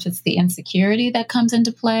don't know if it's the insecurity that comes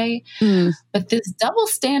into play, but this double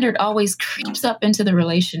standard always creeps up into the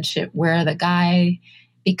relationship where the guy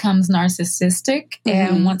becomes narcissistic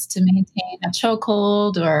and wants to maintain a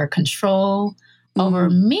chokehold or control over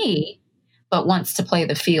me, but wants to play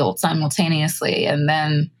the field simultaneously. And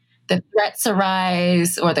then the threats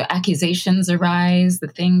arise or the accusations arise, the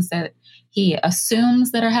things that he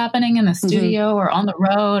assumes that are happening in the studio or on the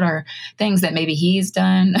road, or things that maybe he's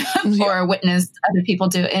done or witnessed other people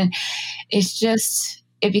do. And it's just,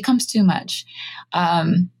 it becomes too much.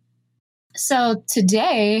 So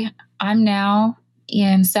today I'm now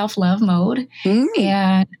in self-love mode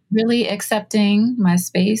and really accepting my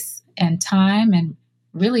space and time and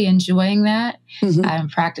really enjoying that. I'm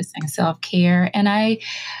practicing self-care. And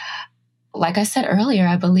like I said earlier,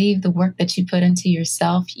 I believe the work that you put into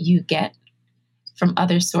yourself, you get from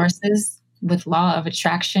other sources with law of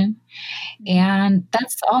attraction. And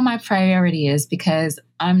that's all my priority is, because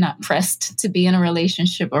I'm not pressed to be in a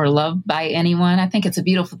relationship or loved by anyone. I think it's a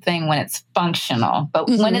beautiful thing when it's functional, but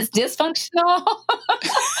when it's dysfunctional,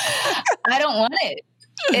 I don't want it.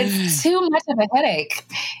 It's too much of a headache,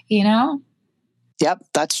 you know? Yep,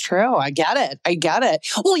 that's true. I get it.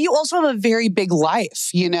 Well, you also have a very big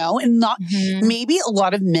life, you know, and not maybe a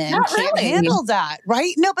lot of men can't handle that,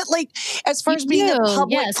 right? No, but like as far as being a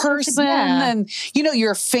public person and, you know,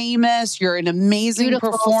 you're famous, you're an amazing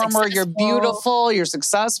performer, you're beautiful, you're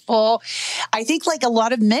successful. I think like a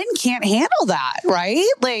lot of men can't handle that, right?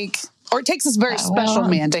 Like, or it takes this very special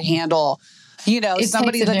man to handle, you know,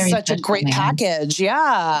 somebody that's such a great package.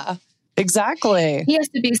 Yeah. Exactly. He has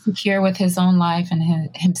to be secure with his own life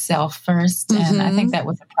and himself first. And I think that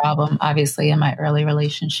was a problem, obviously, in my early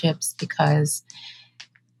relationships, because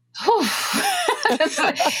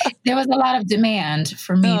there was a lot of demand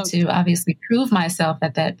for me to obviously prove myself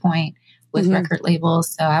at that point with record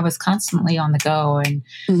labels. So I was constantly on the go and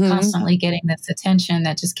constantly getting this attention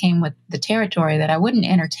that just came with the territory that I wouldn't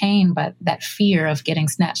entertain, but that fear of getting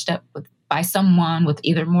snatched up by someone with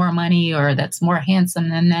either more money or that's more handsome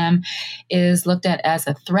than them is looked at as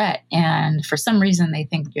a threat. And for some reason, they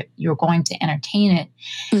think you're going to entertain it.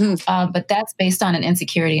 But that's based on an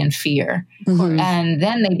insecurity and fear. And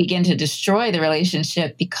then they begin to destroy the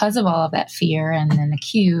relationship because of all of that fear, and then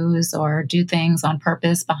accuse or do things on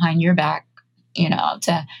purpose behind your back, you know,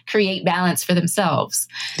 to create balance for themselves.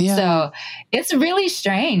 So it's really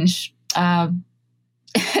strange.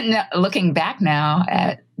 Looking back now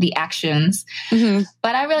at the actions,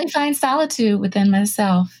 but I really find solitude within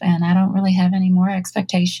myself, and I don't really have any more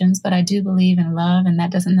expectations, but I do believe in love, and that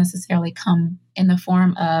doesn't necessarily come in the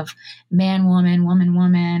form of man, woman, woman,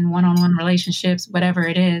 woman, one-on-one relationships, whatever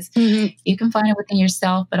it is. You can find it within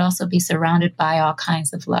yourself, but also be surrounded by all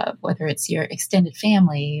kinds of love, whether it's your extended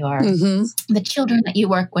family or the children that you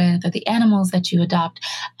work with or the animals that you adopt.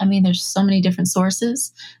 I mean, there's so many different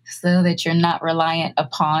sources so that you're not reliant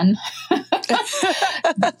upon,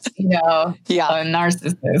 you know, a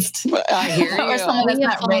narcissist. I hear you. Or someone that's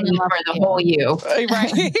not ready for the whole you.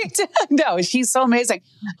 Right. No, she's so amazing.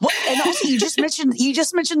 Well, and also you just mentioned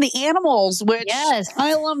the animals, which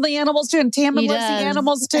I love the animals too. And Tammin loves the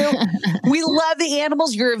animals too. We love the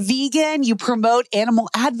animals. You're a vegan. You promote animal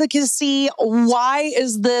advocacy. Why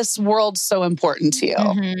is this world so important to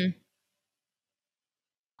you?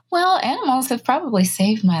 Well, animals have probably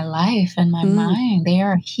saved my life and my mind. They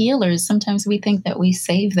are healers. Sometimes we think that we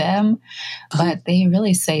save them, but they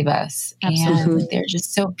really save us. And they're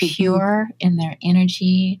just so pure in their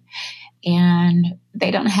energy, and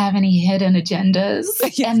they don't have any hidden agendas.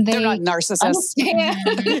 And they're not narcissists.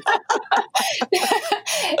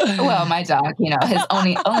 Well, my dog, you know, his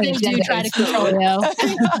only they agenda do try to control you.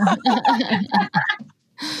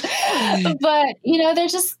 But, you know, they're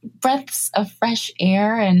just breaths of fresh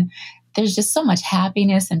air, and there's just so much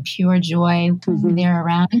happiness and pure joy when they're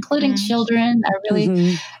around, including children. I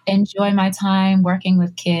really enjoy my time working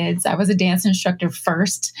with kids. I was a dance instructor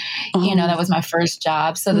first. You know, that was my first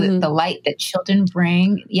job. So the light that children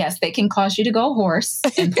bring, yes, they can cause you to go hoarse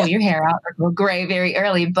and pull your hair out or go gray very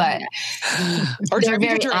early, but they're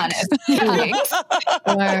very honest.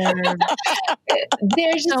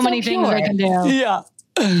 There's just so many things they can do. Yeah.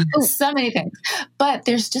 So many things, but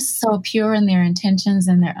there's just so pure in their intentions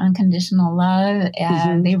and their unconditional love,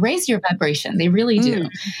 and they raise your vibration. They really do.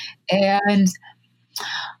 And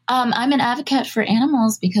I'm an advocate for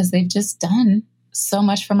animals because they've just done so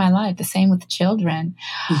much for my life. The same with the children.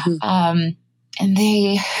 And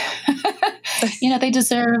they, you know, they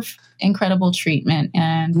deserve incredible treatment.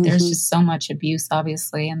 And there's just so much abuse,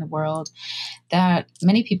 obviously, in the world that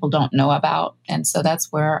many people don't know about. And so that's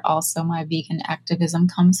where also my vegan activism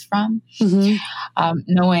comes from.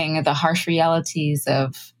 Knowing the harsh realities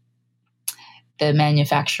of the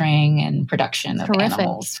manufacturing and production of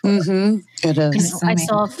animals. It is. I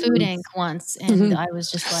saw Food Inc. once, and I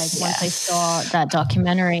was just like, once I saw that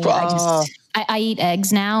documentary, I eat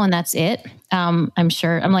eggs now, and that's it. I'm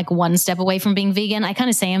sure I'm like one step away from being vegan. I kind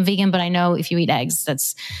of say I'm vegan, but I know if you eat eggs,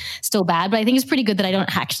 that's still bad. But I think it's pretty good that I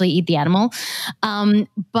don't actually eat the animal.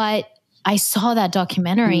 But I saw that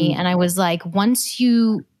documentary, and I was like, once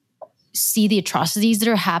you see the atrocities that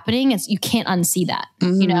are happening, you can't unsee that,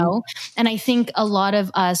 you know? And I think a lot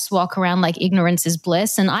of us walk around like ignorance is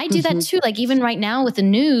bliss. And I do that too. Like even right now with the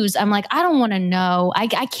news, I'm like, I don't want to know. I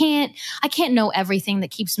can't know everything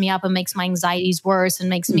that keeps me up and makes my anxieties worse and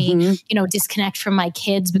makes me, you know, disconnect from my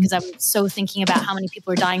kids because I'm so thinking about how many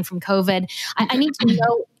people are dying from COVID. I need to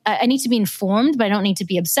know, I need to be informed, but I don't need to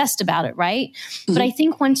be obsessed about it, right? But I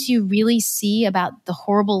think once you really see about the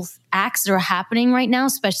horrible acts that are happening right now,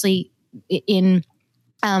 especially in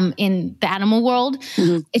the animal world,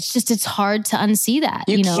 it's hard to unsee that.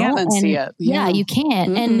 You know? Can't unsee it. Yeah, you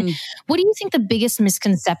can't. And what do you think the biggest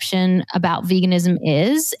misconception about veganism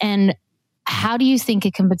is? And how do you think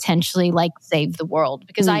it can potentially like save the world?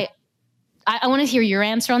 Because I want to hear your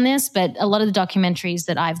answer on this, but a lot of the documentaries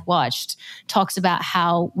that I've watched talks about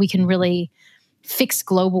how we can really fix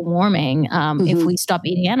global warming if we stop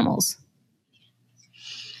eating animals.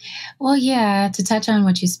 Well, yeah, to touch on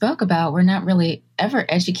what you spoke about, we're not really ever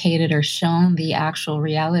educated or shown the actual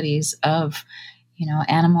realities of, you know,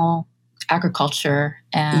 animal agriculture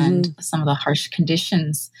and some of the harsh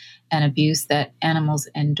conditions and abuse that animals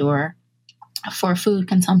endure for food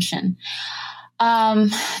consumption.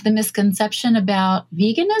 The misconception about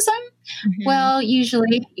veganism, well,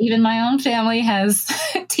 usually even my own family has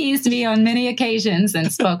teased me on many occasions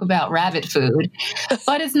and spoke about rabbit food,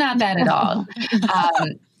 but it's not that at all.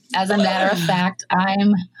 As a matter of fact,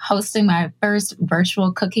 I'm hosting my first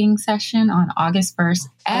virtual cooking session on August 1st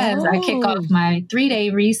as I kick off my 3-day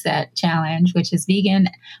reset challenge, which is vegan,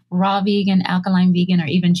 raw vegan, alkaline vegan, or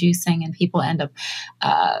even juicing. And people end up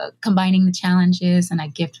combining the challenges, and I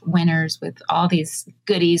gift winners with all these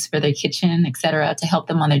goodies for their kitchen, et cetera, to help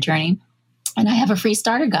them on their journey. And I have a free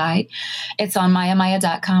starter guide. It's on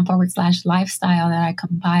mayamaya.com/lifestyle that I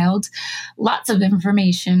compiled. Lots of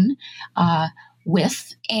information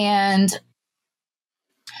with. And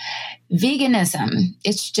veganism,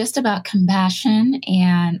 it's just about compassion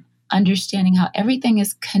and understanding how everything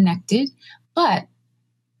is connected, but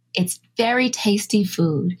it's very tasty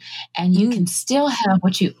food. And you can still have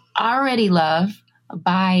what you already love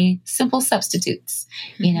by simple substitutes.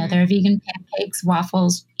 You know, there are vegan pancakes,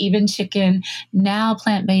 waffles, even chicken. Now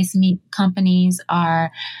plant-based meat companies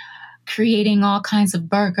are creating all kinds of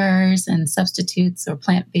burgers and substitutes or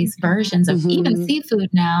plant-based versions of even seafood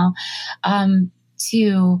now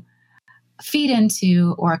to feed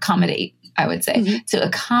into or accommodate, I would say, to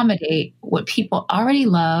accommodate what people already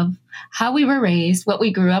love, how we were raised, what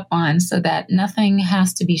we grew up on, so that nothing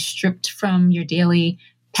has to be stripped from your daily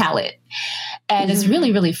palate. And it's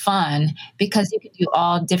really, really fun because you can do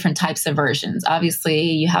all different types of versions. Obviously,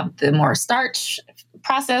 you have the more starch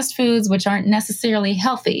processed foods, which aren't necessarily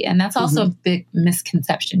healthy. And that's also a big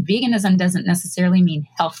misconception. Veganism doesn't necessarily mean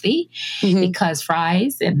healthy because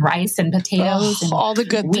fries and rice and potatoes and all the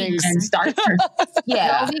good things and starch are,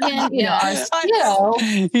 vegan, are still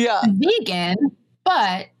vegan,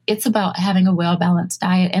 but it's about having a well-balanced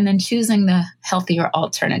diet and then choosing the healthier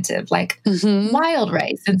alternative, like wild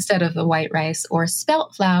rice instead of the white rice, or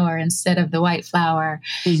spelt flour instead of the white flour.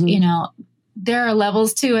 You know, there are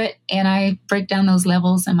levels to it, and I break down those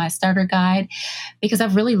levels in my starter guide because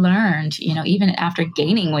I've really learned, you know, even after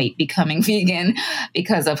gaining weight, becoming vegan,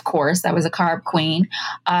 because of course I was a carb queen,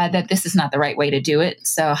 that this is not the right way to do it.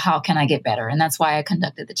 So how can I get better? And that's why I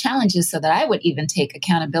conducted the challenges, so that I would even take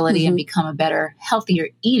accountability and become a better, healthier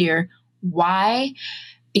eater. Why?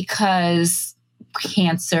 Because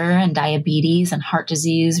cancer and diabetes and heart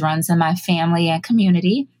disease runs in my family and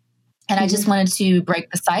community. And I just wanted to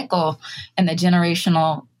break the cycle and the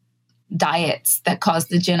generational diets that cause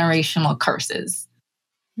the generational curses.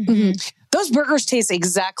 Those burgers taste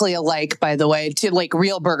exactly alike, by the way, to like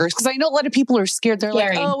real burgers. Because I know a lot of people are scared. They're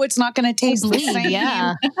like, oh, it's not going to taste the same.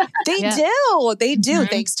 Yeah. They do. They do.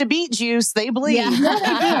 Thanks to beet juice, they bleed.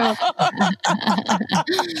 Yeah.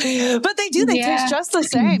 But they do. They taste just the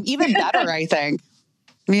same. Even better, I think.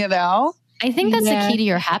 You know? I think that's the key to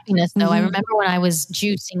your happiness, though. I remember when I was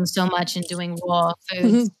juicing so much and doing raw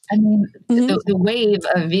foods. I mean, the wave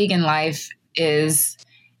of vegan life is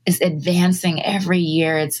advancing every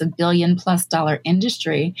year. It's $1 billion+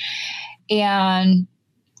 industry, and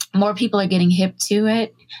more people are getting hip to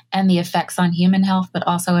it. and the effects on human health, but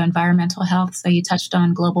also environmental health. So you touched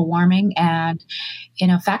on global warming, and,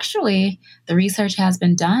 factually, the research has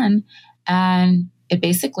been done, and it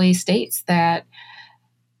basically states that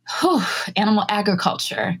animal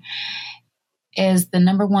agriculture is the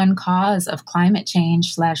number one cause of climate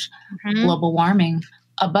change / global warming,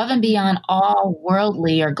 above and beyond all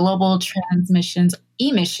worldly or global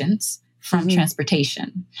emissions from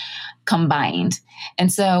transportation combined.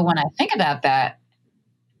 And so when I think about that,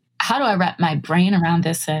 how do I wrap my brain around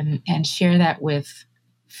this and share that with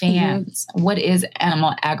fans? What is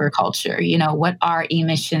animal agriculture? What are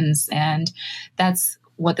emissions? And that's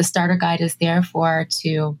what the starter guide is there for,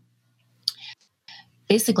 to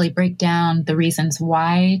basically break down the reasons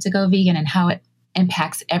why to go vegan and how it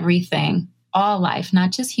impacts everything, all life,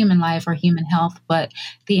 not just human life or human health, but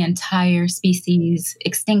the entire species,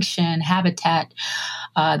 extinction, habitat,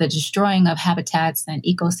 the destroying of habitats and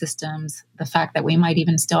ecosystems, the fact that we might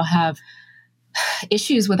even still have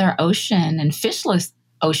issues with our ocean and fishless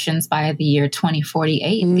oceans by the year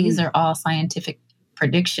 2048. These are all scientific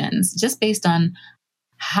predictions just based on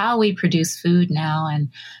how we produce food now, and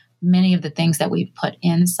many of the things that we put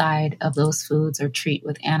inside of those foods or treat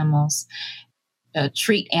animals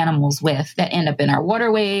with, that end up in our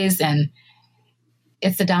waterways. And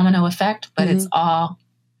it's a domino effect, but it's all,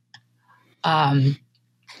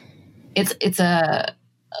 it's a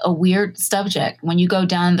weird subject. When you go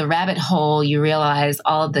down the rabbit hole, you realize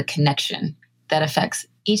all of the connection that affects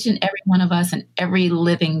each and every one of us and every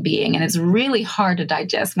living being. And it's really hard to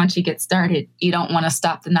digest once you get started. You don't want to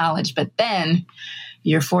stop the knowledge, but then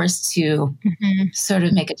you're forced to sort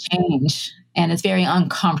of make a change, and it's very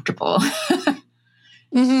uncomfortable.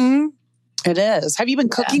 It is. Have you been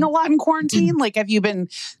cooking a lot in quarantine? Like, have you been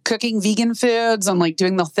cooking vegan foods and like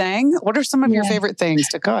doing the thing? What are some of your favorite things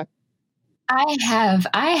to cook?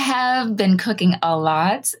 I have been cooking a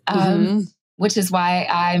lot, which is why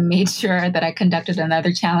I made sure that I conducted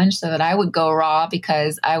another challenge so that I would go raw,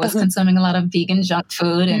 because I was consuming a lot of vegan junk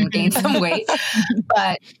food and gained some weight.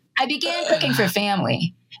 But I began cooking for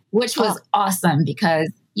family, which was awesome,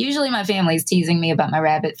 because usually my family is teasing me about my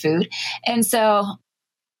rabbit food. And so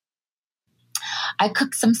I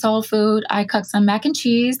cooked some soul food. I cooked some mac and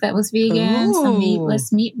cheese that was vegan, some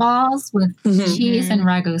meatless meatballs with cheese and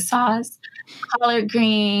ragu sauce, collard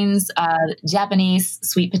greens, Japanese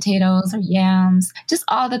sweet potatoes or yams, just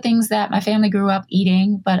all the things that my family grew up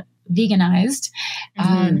eating, but veganized.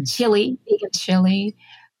 Chili, vegan chili.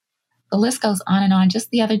 The list goes on and on. Just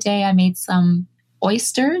the other day, I made some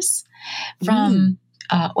oysters from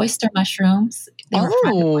oyster mushrooms. They were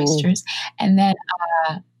fried oysters. And then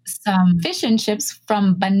some fish and chips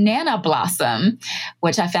from banana blossom,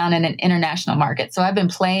 which I found in an international market. So I've been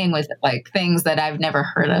playing with like things that I've never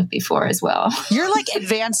heard of before as well. You're like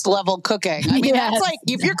advanced level cooking. I mean, that's like,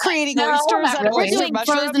 if you're creating oysters out of oyster doing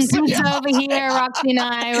mushrooms. Frozen soups over here. Roxy and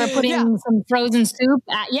I were putting some frozen soup.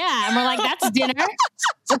 And we're like, that's dinner.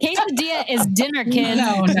 The quesadilla is dinner, kid.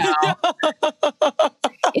 No.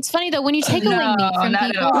 It's funny though, when you take away meat from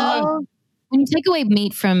people, though, when you take away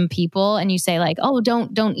meat from people and you say like, oh,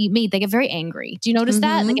 don't eat meat, they get very angry. Do you notice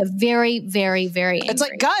that? They get very, very, very angry. It's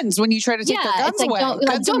like guns when you try to take their guns it's like, away.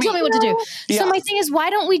 Don't tell me what to do. So my thing is, why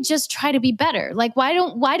don't we just try to be better? Like, why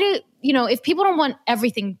do, if people don't want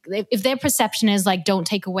everything, if their perception is like, don't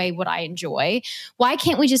take away what I enjoy, why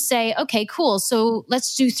can't we just say, okay, cool. So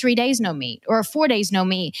let's do 3 days no meat or 4 days no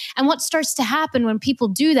meat. And what starts to happen when people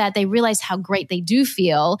do that, they realize how great they do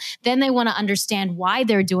feel. Then they want to understand why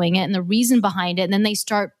they're doing it and the reason behind it. And then they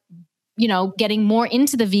start getting more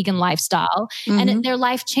into the vegan lifestyle and their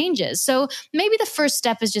life changes. So maybe the first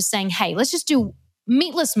step is just saying, hey, let's just do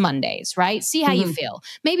meatless Mondays, right? See how you feel.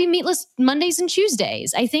 Maybe meatless Mondays and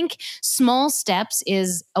Tuesdays. I think small steps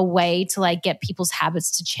is a way to like get people's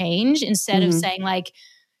habits to change instead of saying like,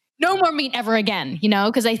 no more meat ever again,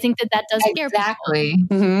 because I think that does scare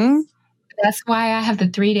people. That's why I have the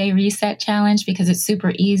 3-day reset challenge, because it's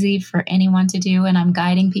super easy for anyone to do. And I'm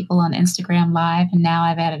guiding people on Instagram Live. And now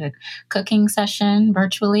I've added a cooking session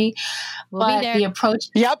virtually. But the approach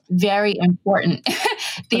is very important.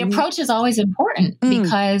 The approach is always important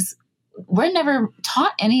because we're never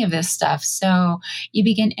taught any of this stuff. So you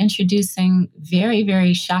begin introducing very,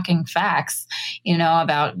 very shocking facts,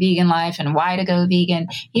 about vegan life and why to go vegan.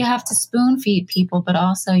 You have to spoon feed people, but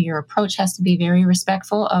also your approach has to be very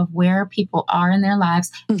respectful of where people are in their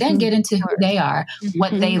lives, then get into who they are,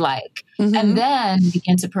 what they like, and then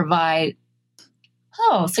begin to provide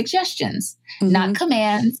suggestions, not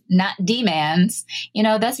commands, not demands.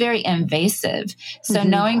 That's very invasive. So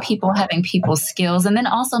knowing people, having people's skills, and then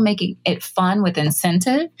also making it fun with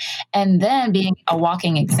incentive, and then being a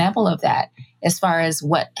walking example of that. as far as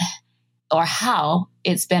what or how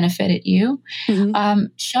it's benefited you.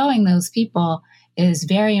 Showing those people is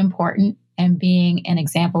very important. And being an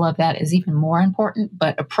example of that is even more important.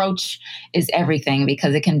 But approach is everything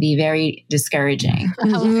because it can be very discouraging. I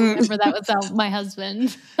will remember that without my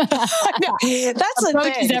husband. No, that's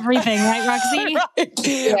approach is everything, right, Roxy?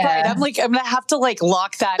 Right. I'm like, I'm going to have to like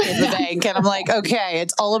lock that in the bank. And I'm like, okay,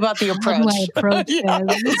 it's all about the approach.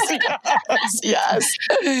 Yes.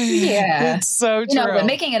 Yeah. It's so true. But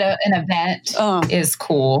making it an event is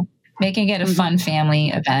cool. Making it a fun family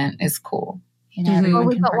event is cool. Well,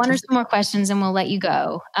 we've got one or two more questions and we'll let you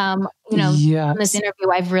go. In this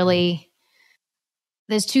interview,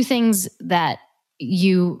 there's two things that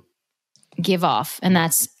you give off, and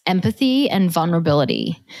that's empathy and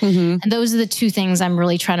vulnerability. And those are the two things I'm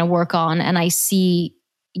really trying to work on. And I see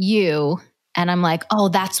you and I'm like, oh,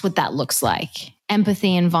 that's what that looks like.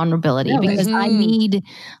 Empathy and vulnerability, because I need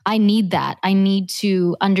that. I need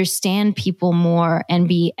to understand people more and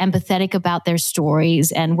be empathetic about their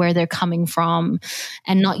stories and where they're coming from,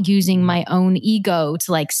 and not using my own ego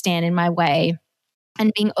to like stand in my way,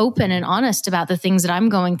 and being open and honest about the things that I'm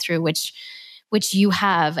going through, which you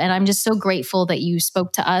have. And I'm just so grateful that you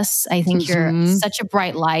spoke to us. I think you're such a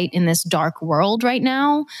bright light in this dark world right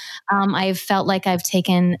now. I've felt like I've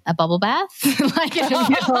taken a bubble bath,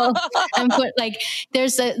 and put like,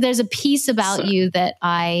 there's a piece about you that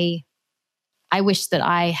I wish that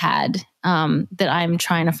I had, that I'm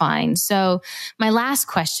trying to find. So my last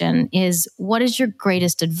question is, what is your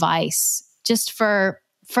greatest advice just for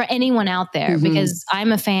anyone out there? Because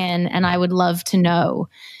I'm a fan and I would love to know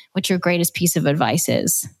what your greatest piece of advice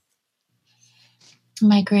is.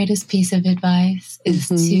 My greatest piece of advice is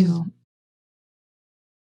to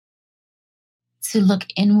look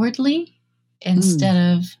inwardly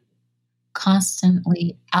instead of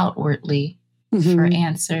constantly outwardly for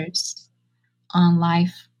answers on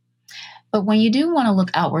life. But when you do want to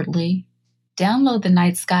look outwardly, download the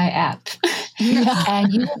Night Sky app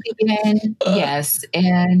and you will begin. Yes.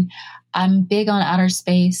 And I'm big on outer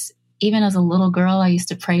space. Even as a little girl, I used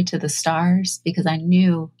to pray to the stars because I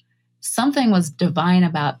knew something was divine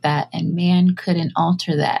about that, and man couldn't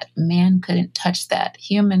alter that. Man couldn't touch that.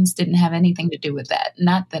 Humans didn't have anything to do with that.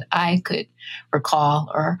 Not that I could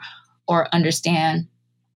recall or understand.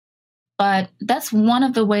 But that's one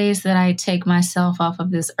of the ways that I take myself off of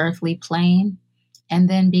this earthly plane and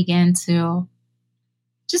then begin to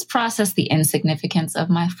just process the insignificance of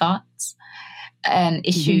my thoughts and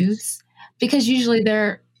issues, because usually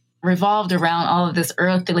they're revolved around all of this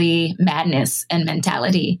earthly madness and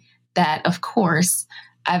mentality that, of course,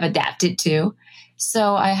 I've adapted to.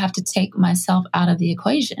 So I have to take myself out of the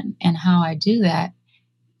equation. And how I do that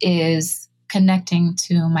is connecting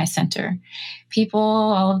to my center.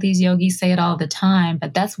 All of these yogis say it all the time,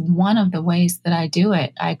 but that's one of the ways that I do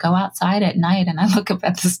it. I go outside at night and I look up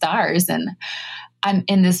at the stars, and I'm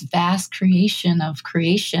in this vast creation of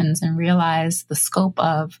creations, and realize the scope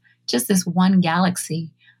of just this one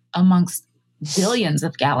galaxy amongst billions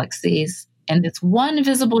of galaxies, and this one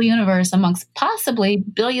visible universe amongst possibly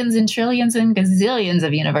billions and trillions and gazillions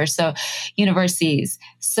of universes.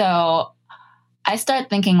 So I start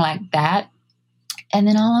thinking like that, and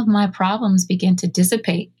then all of my problems begin to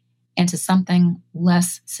dissipate into something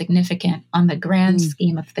less significant on the grand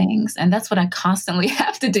scheme of things. And that's what I constantly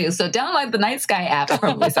have to do. So download the Night Sky app. I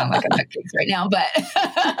probably sound like a nutcase right now, but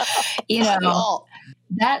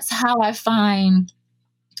that's how I find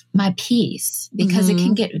my peace, because it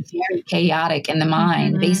can get very chaotic in the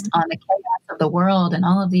mind based on the chaos of the world and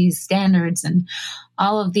all of these standards and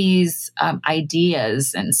all of these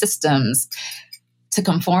ideas and systems to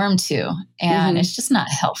conform to. And it's just not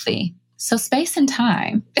healthy. So space and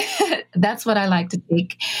time, that's what I like to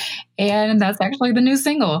take. And that's actually the new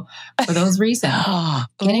single for those reasons.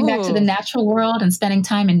 Getting back to the natural world and spending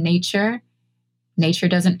time in nature. Nature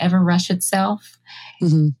doesn't ever rush itself.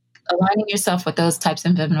 Aligning yourself with those types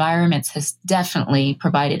of environments has definitely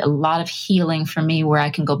provided a lot of healing for me, where I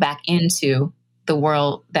can go back into the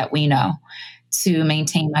world that we know to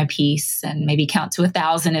maintain my peace and maybe count to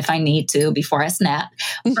 1,000 if I need to before I snap.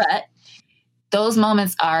 But those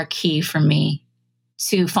moments are key for me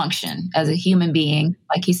to function as a human being,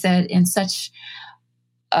 like you said, in such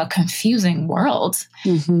a confusing world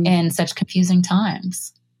and such confusing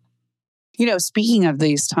times. Speaking of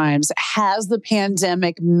these times, has the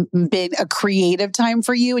pandemic been a creative time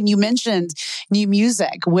for you? And you mentioned new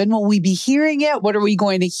music. When will we be hearing it? What are we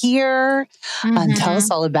going to hear? Tell us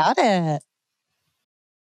all about it.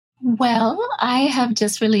 Well, I have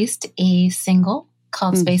just released a single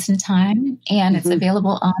called Space and Time, and it's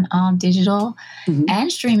available on all digital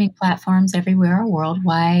and streaming platforms everywhere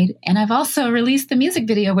worldwide. And I've also released the music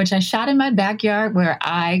video, which I shot in my backyard, where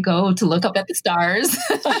I go to look up at the stars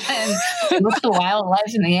and look at the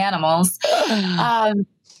wildlife and the animals.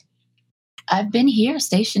 I've been here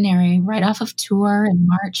stationary right off of tour in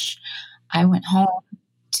March. I went home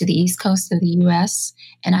to the East Coast of the US,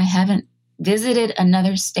 and I haven't visited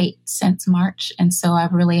another state since March. And so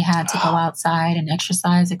I've really had to go outside and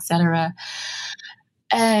exercise, etc.,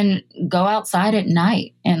 and go outside at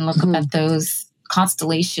night and look up at those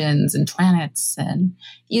constellations and planets and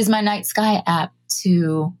use my Night Sky app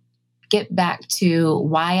to get back to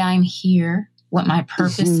why I'm here, what my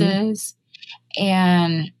purpose is,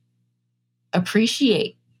 and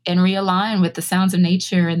appreciate and realign with the sounds of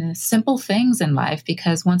nature and the simple things in life.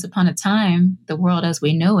 Because once upon a time, the world as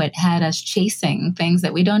we know it had us chasing things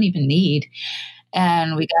that we don't even need.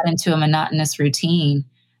 And we got into a monotonous routine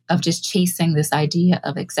of just chasing this idea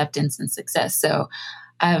of acceptance and success. So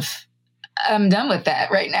I'm done with that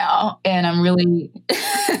right now. And I'm really,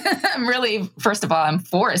 first of all, I'm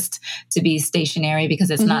forced to be stationary because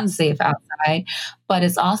it's not safe outside, but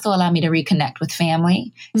it's also allowed me to reconnect with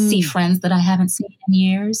family, see friends that I haven't seen in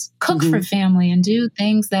years, cook for family, and do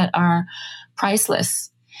things that are priceless.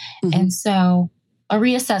 And so a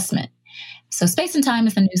reassessment. So Space and Time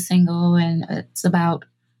is the new single, and it's about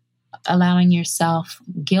allowing yourself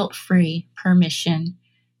guilt-free permission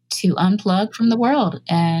to unplug from the world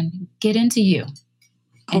and get into you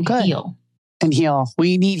and heal. And heal.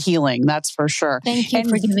 We need healing. That's for sure. Thank you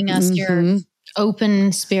for giving us your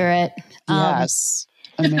open spirit. Yes.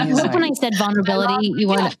 Amazing. I hope when I said vulnerability, you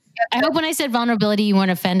weren't. I hope when I said vulnerability, you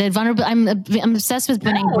weren't offended. I'm obsessed with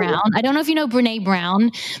Brene Brown. I don't know if you know Brene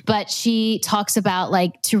Brown, but she talks about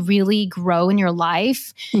like to really grow in your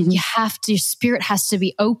life, you have to, your spirit has to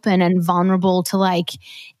be open and vulnerable to like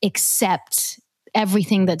accept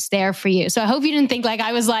everything that's there for you. So I hope you didn't think like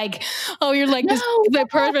I was like, oh, you're like this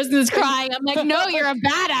person that's crying. I'm like, no, you're a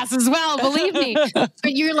badass as well. Believe me. But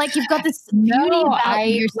you're like, you've got this beauty about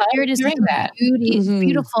you. Your spirit is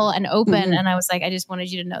beautiful and open. And I was like, I just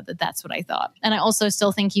wanted you to know that that's what I thought. And I also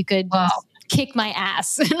still think you could kick my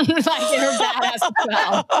ass. Like you're a badass as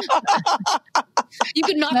well. You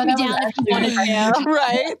could knock me down if you wanted to.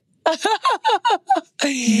 Right.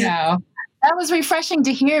 No. That was refreshing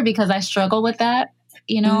to hear because I struggle with that,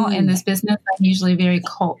 you know, in this business. I'm usually very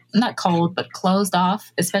not cold, but closed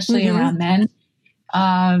off, especially around men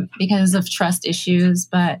because of trust issues.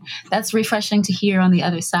 But that's refreshing to hear on the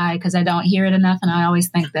other side because I don't hear it enough. And I always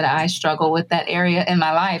think that I struggle with that area in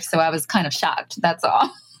my life. So I was kind of shocked. That's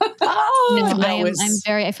all.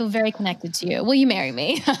 I feel very connected to you. Will you marry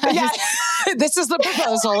me? This is the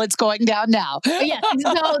proposal. It's going down now. Yes.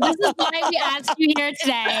 So this is why we asked you here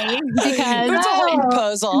today because it's a whole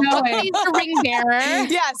proposal. She's the ring bearer.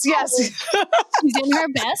 Yes. She's in her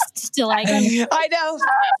best to like. I know.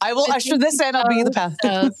 I will usher this in. I'll be the path.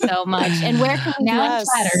 So much. And where can we now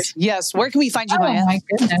flattered? Yes. Where can we find you, Maya? Oh my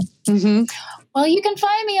goodness. Well, you can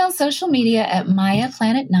find me on social media at Maya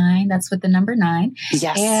Planet 9. That's with the number 9.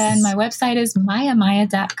 Yes. And my website is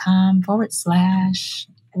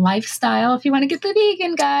mayamaya.com/lifestyle if you want to get the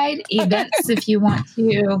vegan guide, events if you want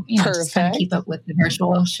to, just kind of keep up with the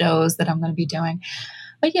virtual shows that I'm going to be doing.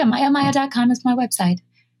 But yeah, mayamaya.com is my website.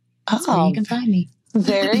 That's where you can find me.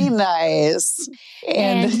 Very nice.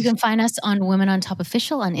 And you can find us on Women on Top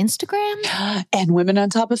Official on Instagram. And Women on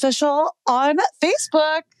Top Official on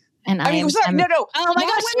Facebook. And no. Oh my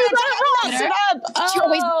gosh, she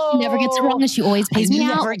never gets it wrong, and she always pays me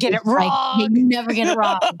out. Never get it wrong. Like, you never get it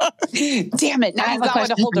wrong. Damn it! Now I've got one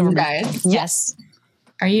to hold over, guys. Yes.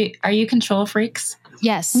 Are you control freaks?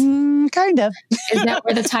 Yes. Kind of. Is that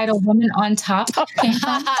where the title Women on Top came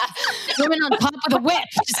from? Women on top with a whip.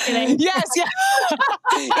 Just kidding. Yes.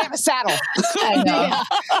 And a saddle. I know.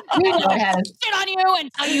 We know how to sit on you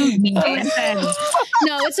and tell you listen.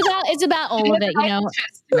 No, it's about all of it, you know.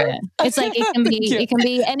 It's like it can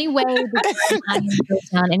be any way that goes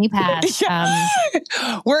down any path.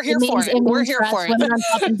 We're here for it. We're here for it. Women on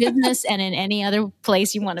top in business and in any other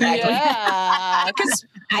place you want to be. Yeah. Because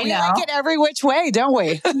we like it every which way, don't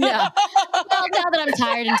we? Yeah. Well, now that I'm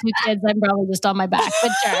tired and 2 kids, I'm probably just on my back, but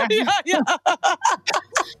sure. Yeah.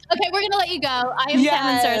 Okay, we're going to let you go. I am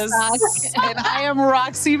Kevin Surstock. And I am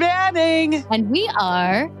Roxy Manning. And we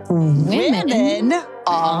are Women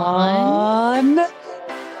on